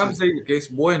convengamos que Ramsey, que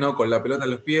es bueno con la pelota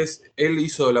en los pies, él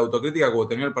hizo la autocrítica cuando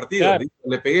terminó el partido. Claro.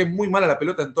 Le pegué muy mal a la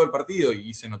pelota en todo el partido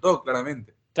y se notó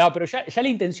claramente. Claro, pero ya la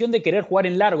intención de querer jugar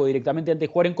en largo directamente antes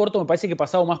de jugar en corto me parece que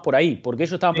pasaba más por ahí, porque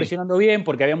ellos estaban presionando bien,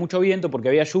 porque había mucho viento, porque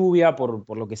había lluvia,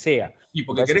 por lo que sea. Y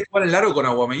porque querés jugar en largo con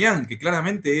Aubameyang, que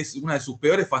claramente es una de sus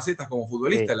peores facetas como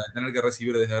futbolista, la de tener que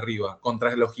recibir desde arriba,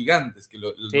 contra los gigantes, que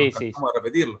nos cansamos de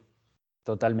repetirlo.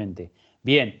 Totalmente.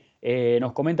 Bien.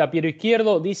 Nos comenta Piero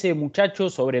Izquierdo, dice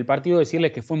muchachos sobre el partido,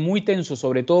 decirles que fue muy tenso,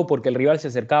 sobre todo porque el rival se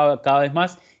acercaba cada vez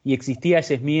más y existía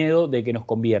ese miedo de que nos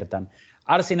conviertan.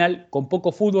 Arsenal con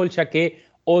poco fútbol, ya que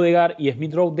Odegaard y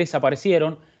Smith Rowe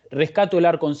desaparecieron. Rescato el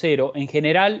arco en cero. En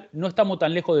general, no estamos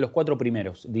tan lejos de los 4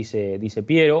 primeros, dice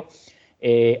Piero.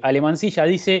 Alemancilla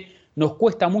dice, nos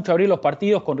cuesta mucho abrir los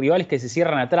partidos con rivales que se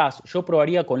cierran atrás. Yo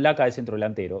probaría con Laca de centro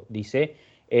delantero, dice.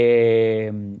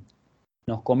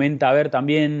 Nos comenta, a ver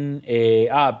también,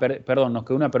 perdón, nos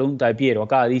quedó una pregunta de Piero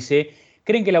acá, dice,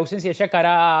 ¿creen que la ausencia de Xhaka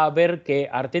hará ver que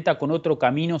Arteta con otro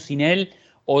camino sin él,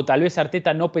 o tal vez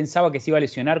Arteta no pensaba que se iba a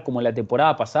lesionar como en la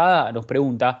temporada pasada? Nos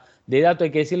pregunta. De dato hay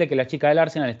que decirle que las chicas del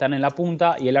Arsenal están en la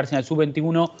punta y el Arsenal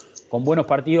sub-21 con buenos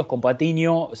partidos con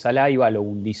Patiño, Salah y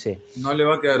Balogun, dice. No le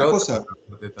va a quedar otra cosa,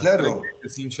 Arteta. Claro.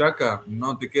 Sin Xhaka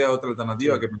no te queda otra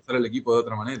alternativa que pensar el equipo de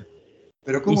otra manera.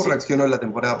 Pero ¿cómo reaccionó la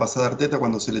temporada pasada Arteta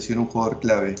cuando se lesionó un jugador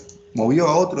clave? Movió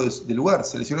a otro de lugar,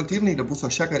 se lesionó Tierney y lo puso a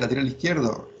Xhaka de lateral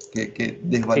izquierdo, que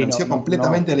desbalanceó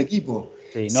completamente al equipo.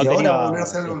 Sí, si ahora va a volver a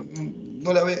hacer algo,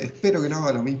 no la ve, espero que no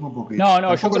haga lo mismo porque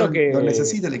yo creo que lo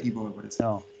necesita el equipo, me parece.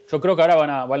 No, yo creo que ahora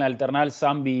van a alternar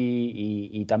Zambi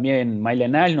y también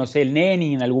Maitland-Niles, no sé, el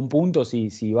Neni en algún punto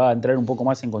si va a entrar un poco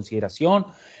más en consideración.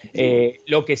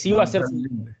 Lo que sí va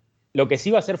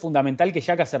a ser fundamental que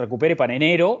Xhaka se recupere para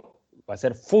enero. Va a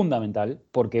ser fundamental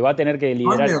porque va a tener que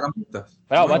liderar.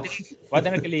 Va a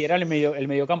tener que liderar el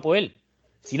mediocampo él.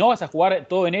 Si no, vas a jugar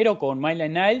todo enero con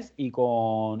Maitland-Niles y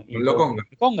con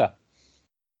Lokonga.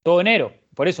 Todo enero.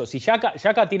 Por eso, si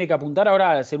Xhaka tiene que apuntar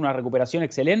ahora a hacer una recuperación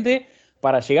excelente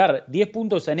para llegar 10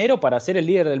 puntos en enero para ser el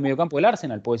líder del mediocampo del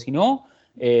Arsenal, porque si no,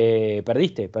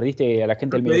 perdiste a la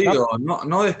gente del mediocampo.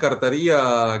 No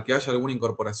descartaría que haya alguna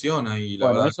incorporación ahí,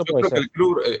 la verdad. Yo creo que el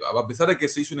club, a pesar de que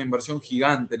se hizo una inversión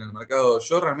gigante en el mercado,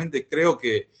 yo realmente creo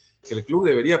que el club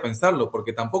debería pensarlo,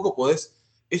 porque tampoco podés.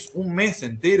 Es un mes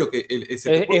entero que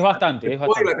es bastante.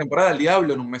 La temporada del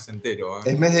diablo en un mes entero.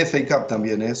 Es mes de FA Cup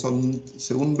también, Son,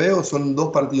 según veo, son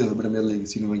 2 partidos de Premier League,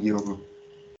 si no me equivoco.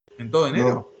 ¿En todo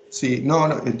enero?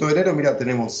 En todo enero, mira,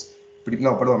 tenemos.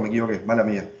 No, perdón, me equivoqué, mala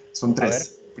mía. Son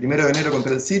 3. 1 de enero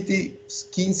contra el City,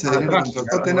 15 de enero contra el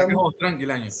Tottenham.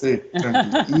 Tranquilo año. Sí,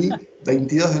 tranquilo. Y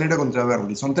 22 de enero contra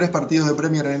Burnley. Son 3 partidos de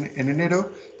Premier en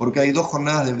enero, porque hay 2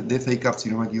 jornadas de FA Cup, si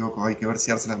no me equivoco. Hay que ver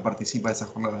si Arsenal participa de esas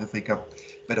jornadas de FA Cup.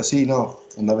 Pero sí,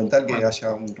 fundamental que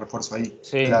haya un refuerzo ahí.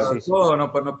 Sí, claro.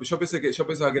 Yo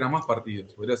pensaba que eran más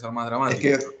partidos, podría ser más dramático.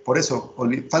 Es que por eso,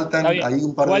 faltan ahí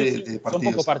un par de partidos. Son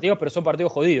pocos partidos, pero son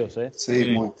partidos jodidos.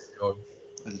 Sí, muy.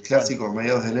 El clásico a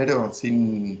mediados de enero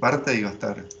sin parte iba a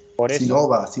estar. Por eso. Sin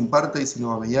Oba, sin parte y sin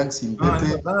Aubameyang, sin Pepe.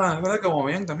 Es verdad que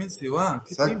Aubameyang también se va.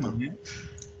 Exacto.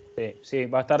 Sí,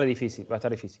 va a estar difícil.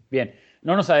 Bien,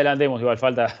 no nos adelantemos, igual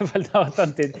falta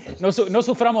bastante. No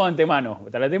suframos de antemano,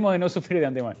 tratemos de no sufrir de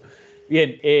antemano.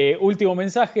 Bien, último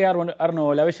mensaje,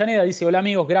 Arno Lavellaneda dice, hola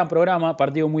amigos, gran programa,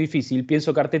 partido muy difícil,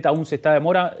 pienso que Arteta aún se está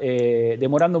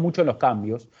demorando mucho en los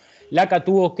cambios. Laca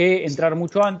tuvo que entrar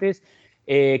mucho antes.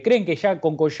 ¿Creen que ya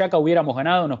con Xhaka hubiéramos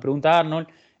ganado? Nos pregunta Arnold.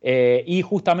 Y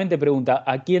justamente pregunta,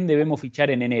 ¿a quién debemos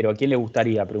fichar en enero? ¿A quién le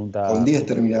gustaría? Pregunta. Con 10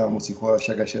 terminábamos si jugaba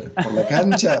Xhaka ayer. Por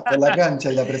la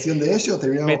cancha y la presión de ellos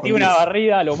terminábamos. Metí una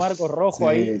barrida a lo Marcos Rojo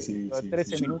ahí.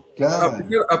 13 minutos. Claro.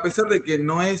 A pesar de que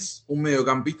no es un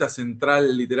mediocampista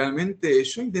central literalmente,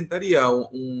 yo intentaría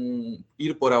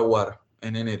ir por Aguar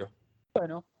en enero.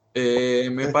 Bueno.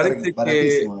 Me parece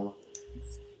que...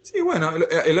 Sí, bueno,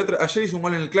 ayer hizo un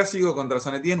gol en el Clásico contra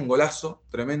San Etienne, un golazo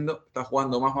tremendo, está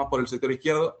jugando más por el sector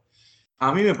izquierdo.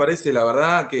 A mí me parece, la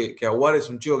verdad, que Aguar es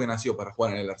un chico que nació para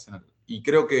jugar en el Arsenal. Y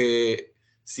creo que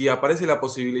si aparece la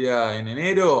posibilidad en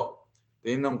enero,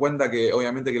 teniendo en cuenta que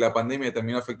obviamente que la pandemia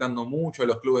terminó afectando mucho a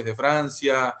los clubes de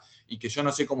Francia y que yo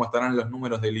no sé cómo estarán los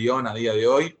números de Lyon a día de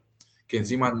hoy, que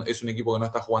encima es un equipo que no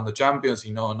está jugando Champions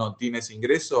y no tiene ese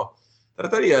ingreso,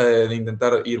 trataría de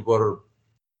intentar ir por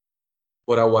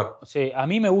Aouar. Sí, a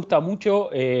mí me gusta mucho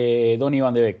Donny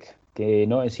van de Beek, que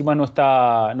encima no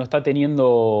está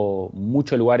teniendo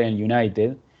mucho lugar en el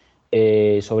United.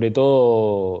 Sobre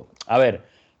todo, a ver,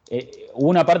 hubo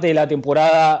una parte de la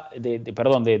temporada,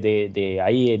 de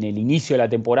ahí en el inicio de la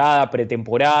temporada,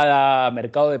 pretemporada,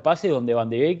 mercado de pases, donde Van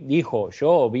de Beek dijo,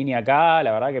 yo vine acá,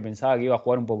 la verdad que pensaba que iba a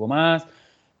jugar un poco más.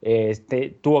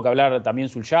 Tuvo que hablar también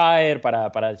Solskjaer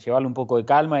para llevarle un poco de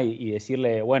calma y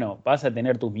decirle, bueno, vas a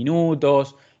tener tus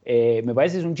minutos. Me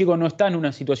parece que es un chico que no está en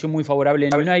una situación muy favorable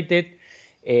en el United,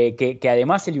 que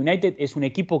además el United es un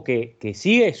equipo que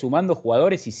sigue sumando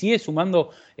jugadores y sigue sumando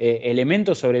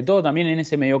elementos, sobre todo también en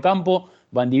ese mediocampo.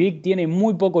 Van de Beek tiene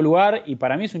muy poco lugar y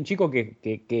para mí es un chico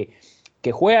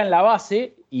que juega en la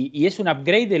base y es un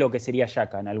upgrade de lo que sería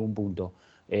Xhaka en algún punto.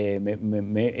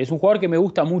 Es un jugador que me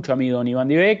gusta mucho a mí, Donny van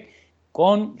de Beek,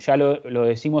 con, ya lo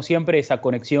decimos siempre, esa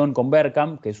conexión con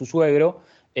Bergkamp, que es su suegro.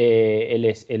 Él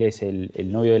es el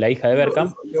novio de la hija de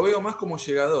Bergkamp. Lo veo más como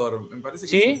llegador. Me parece que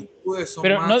 ¿Sí? sus virtudes son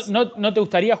pero más... ¿no te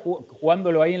gustaría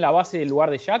jugándolo ahí en la base en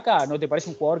lugar de Xhaka? ¿No te parece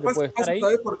un jugador que puede estar ahí?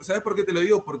 ¿Sabes por qué te lo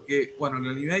digo? Porque, bueno, en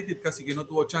el United casi que no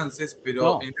tuvo chances,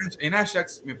 pero en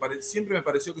Ajax siempre me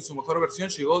pareció que su mejor versión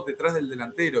llegó detrás del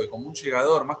delantero, como un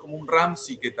llegador, más como un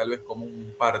Ramsey que tal vez como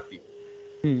un Partey.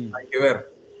 Hay que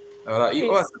ver. La verdad, y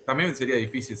también sería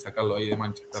difícil sacarlo ahí de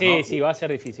Manchester. Sí, ¿no? sí, va a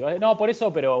ser difícil. No, por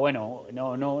eso, pero bueno,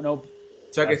 no.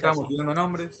 Ya que estamos tirando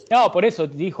nombres. No, por eso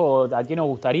dijo a quién nos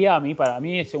gustaría. Para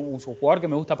mí es un jugador que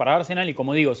me gusta para Arsenal y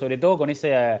como digo, sobre todo con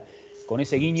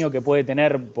ese guiño que puede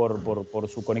tener por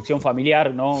su conexión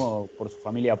familiar, ¿no? Por su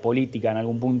familia política en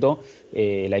algún punto.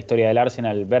 La historia del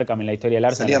Arsenal, Bergkamp en la historia del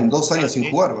Arsenal. Salían 2 años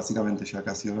sin jugar, básicamente, ya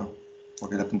casi, ¿o no?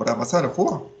 Porque la temporada pasada no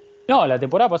jugó. No, la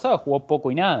temporada pasada jugó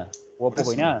poco y nada.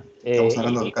 Estamos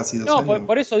hablando de casi 2 años. No,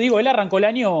 por eso digo, él arrancó el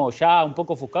año ya un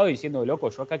poco ofuscado diciendo, loco,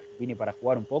 yo acá vine para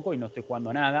jugar un poco y no estoy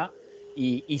jugando nada.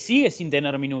 Y sigue sin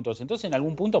tener minutos. Entonces, en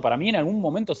algún punto, para mí, en algún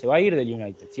momento se va a ir del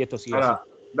United, si esto sigue así.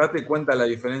 Date cuenta la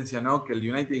diferencia, ¿no? Que el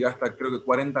United gasta, creo que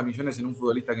 40 millones en un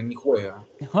futbolista que ni juega.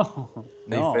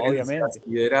 No, obviamente.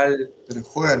 Sideral. Pero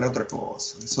juegan otra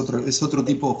cosa, es otro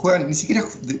tipo, juegan, ni siquiera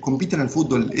compiten al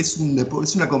fútbol, es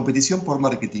una competición por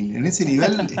marketing. En ese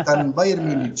nivel están Bayern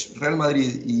Múnich, Real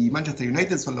Madrid y Manchester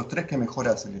United, son los 3 que mejor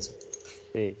hacen eso.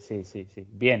 Sí.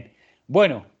 Bien.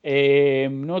 Bueno,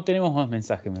 no tenemos más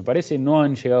mensajes, me parece, no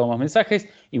han llegado más mensajes.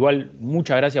 Igual,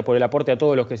 muchas gracias por el aporte a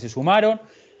todos los que se sumaron.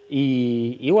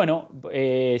 Y bueno,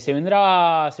 se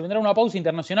vendrá una pausa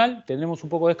internacional, tendremos un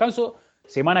poco de descanso.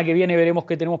 Semana que viene veremos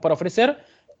qué tenemos para ofrecer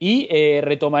y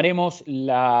retomaremos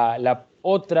la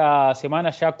otra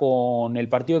semana ya con el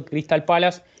partido de Crystal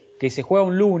Palace, que se juega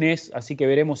un lunes, así que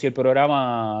veremos si el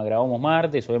programa grabamos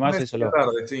martes o demás.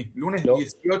 Lunes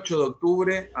 18 de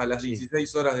octubre a las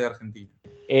 16 horas de Argentina.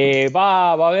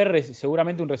 Va a haber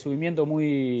seguramente un recibimiento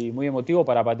muy, muy emotivo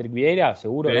para Patrick Vieira,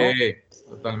 seguro, ¿no? Sí,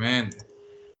 totalmente.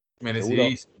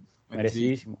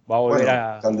 Merecidísimo. Va a volver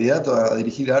candidato a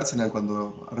dirigir a Arsenal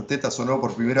cuando Arteta sonó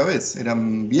por primera vez.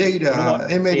 Eran Vieira,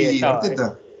 Emery y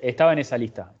Arteta. Estaba en esa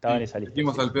lista.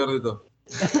 Metimos al peor de todo.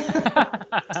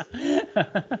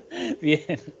 Bien.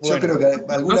 Yo creo que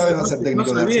alguna vez va a ser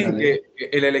técnico de Arsenal. Que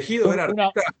el elegido era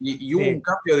Arteta y hubo un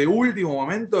cambio de último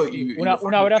momento.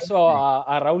 Un abrazo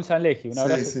a Raúl Sanllehi.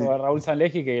 A Raúl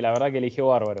Sanllehi, que la verdad que eligió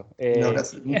bárbaro.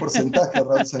 Un porcentaje a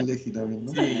Raúl Sanllehi también,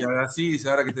 ¿no? Sí,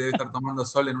 ahora que te debe estar tomando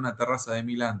sol en una terraza de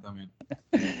Milán también.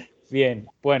 Bien,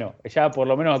 bueno, ya por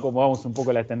lo menos acomodamos un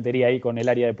poco la estantería ahí con el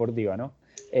área deportiva, ¿no?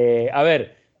 A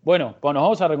ver. Bueno, pues nos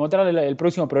vamos a reencontrar el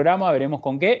próximo programa, veremos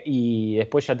con qué, y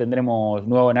después ya tendremos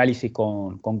nuevo análisis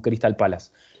con Crystal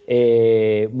Palace.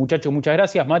 Muchachos, muchas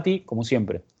gracias. Mati, como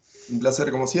siempre. Un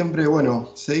placer, como siempre. Bueno,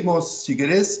 seguimos, si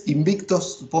querés,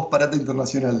 invictos post parate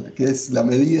internacional, que es la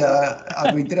medida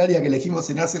arbitraria que elegimos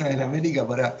en Arsenal en América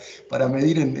para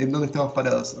medir en dónde estamos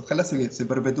parados. Ojalá se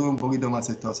perpetúe un poquito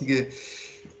más esto. Así que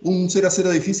un 0-0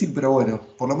 difícil, pero bueno,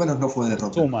 por lo menos no fue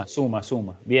derrota.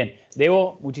 Suma. Bien.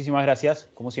 Debo, muchísimas gracias,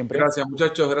 como siempre. Gracias,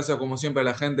 muchachos. Gracias, como siempre, a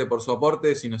la gente por su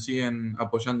aporte. Si nos siguen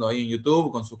apoyando ahí en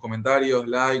YouTube, con sus comentarios,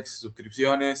 likes,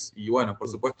 suscripciones. Y bueno, por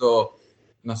supuesto,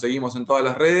 nos seguimos en todas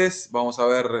las redes. Vamos a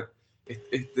ver,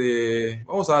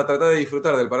 vamos a tratar de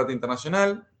disfrutar del parate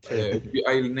internacional.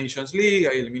 Hay Nations League,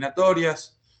 hay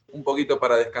eliminatorias. Un poquito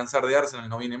para descansar de Arsenal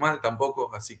no viene mal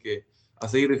tampoco. Así que a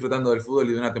seguir disfrutando del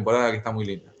fútbol y de una temporada que está muy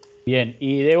linda. Bien,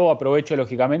 y Debo, aprovecho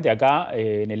lógicamente acá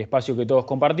en el espacio que todos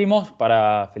compartimos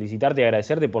para felicitarte y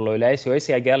agradecerte por lo de la SOS.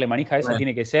 Hay que darle manija a eso,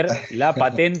 tiene que ser la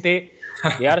patente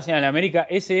de Arsenal en América.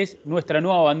 Esa es nuestra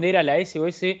nueva bandera, la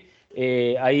SOS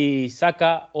ahí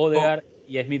Saka, Odegaard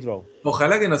y Smith Rowe.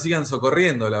 Ojalá que nos sigan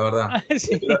socorriendo, la verdad.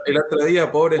 Sí. El otro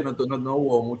día, pobres, no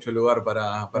hubo mucho lugar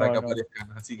para que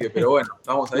aparezcan. Así que, pero bueno,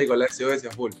 estamos ahí con la SOS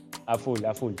a full.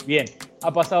 A full. Bien,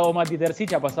 ha pasado Mati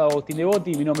Terzic, ha pasado Agustín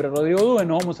Devotti, mi nombre es Rodrigo Dúez.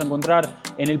 Nos vamos a encontrar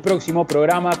en el próximo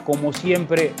programa. Como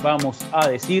siempre, vamos a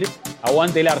decir,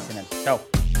 aguante el Arsenal. Chao.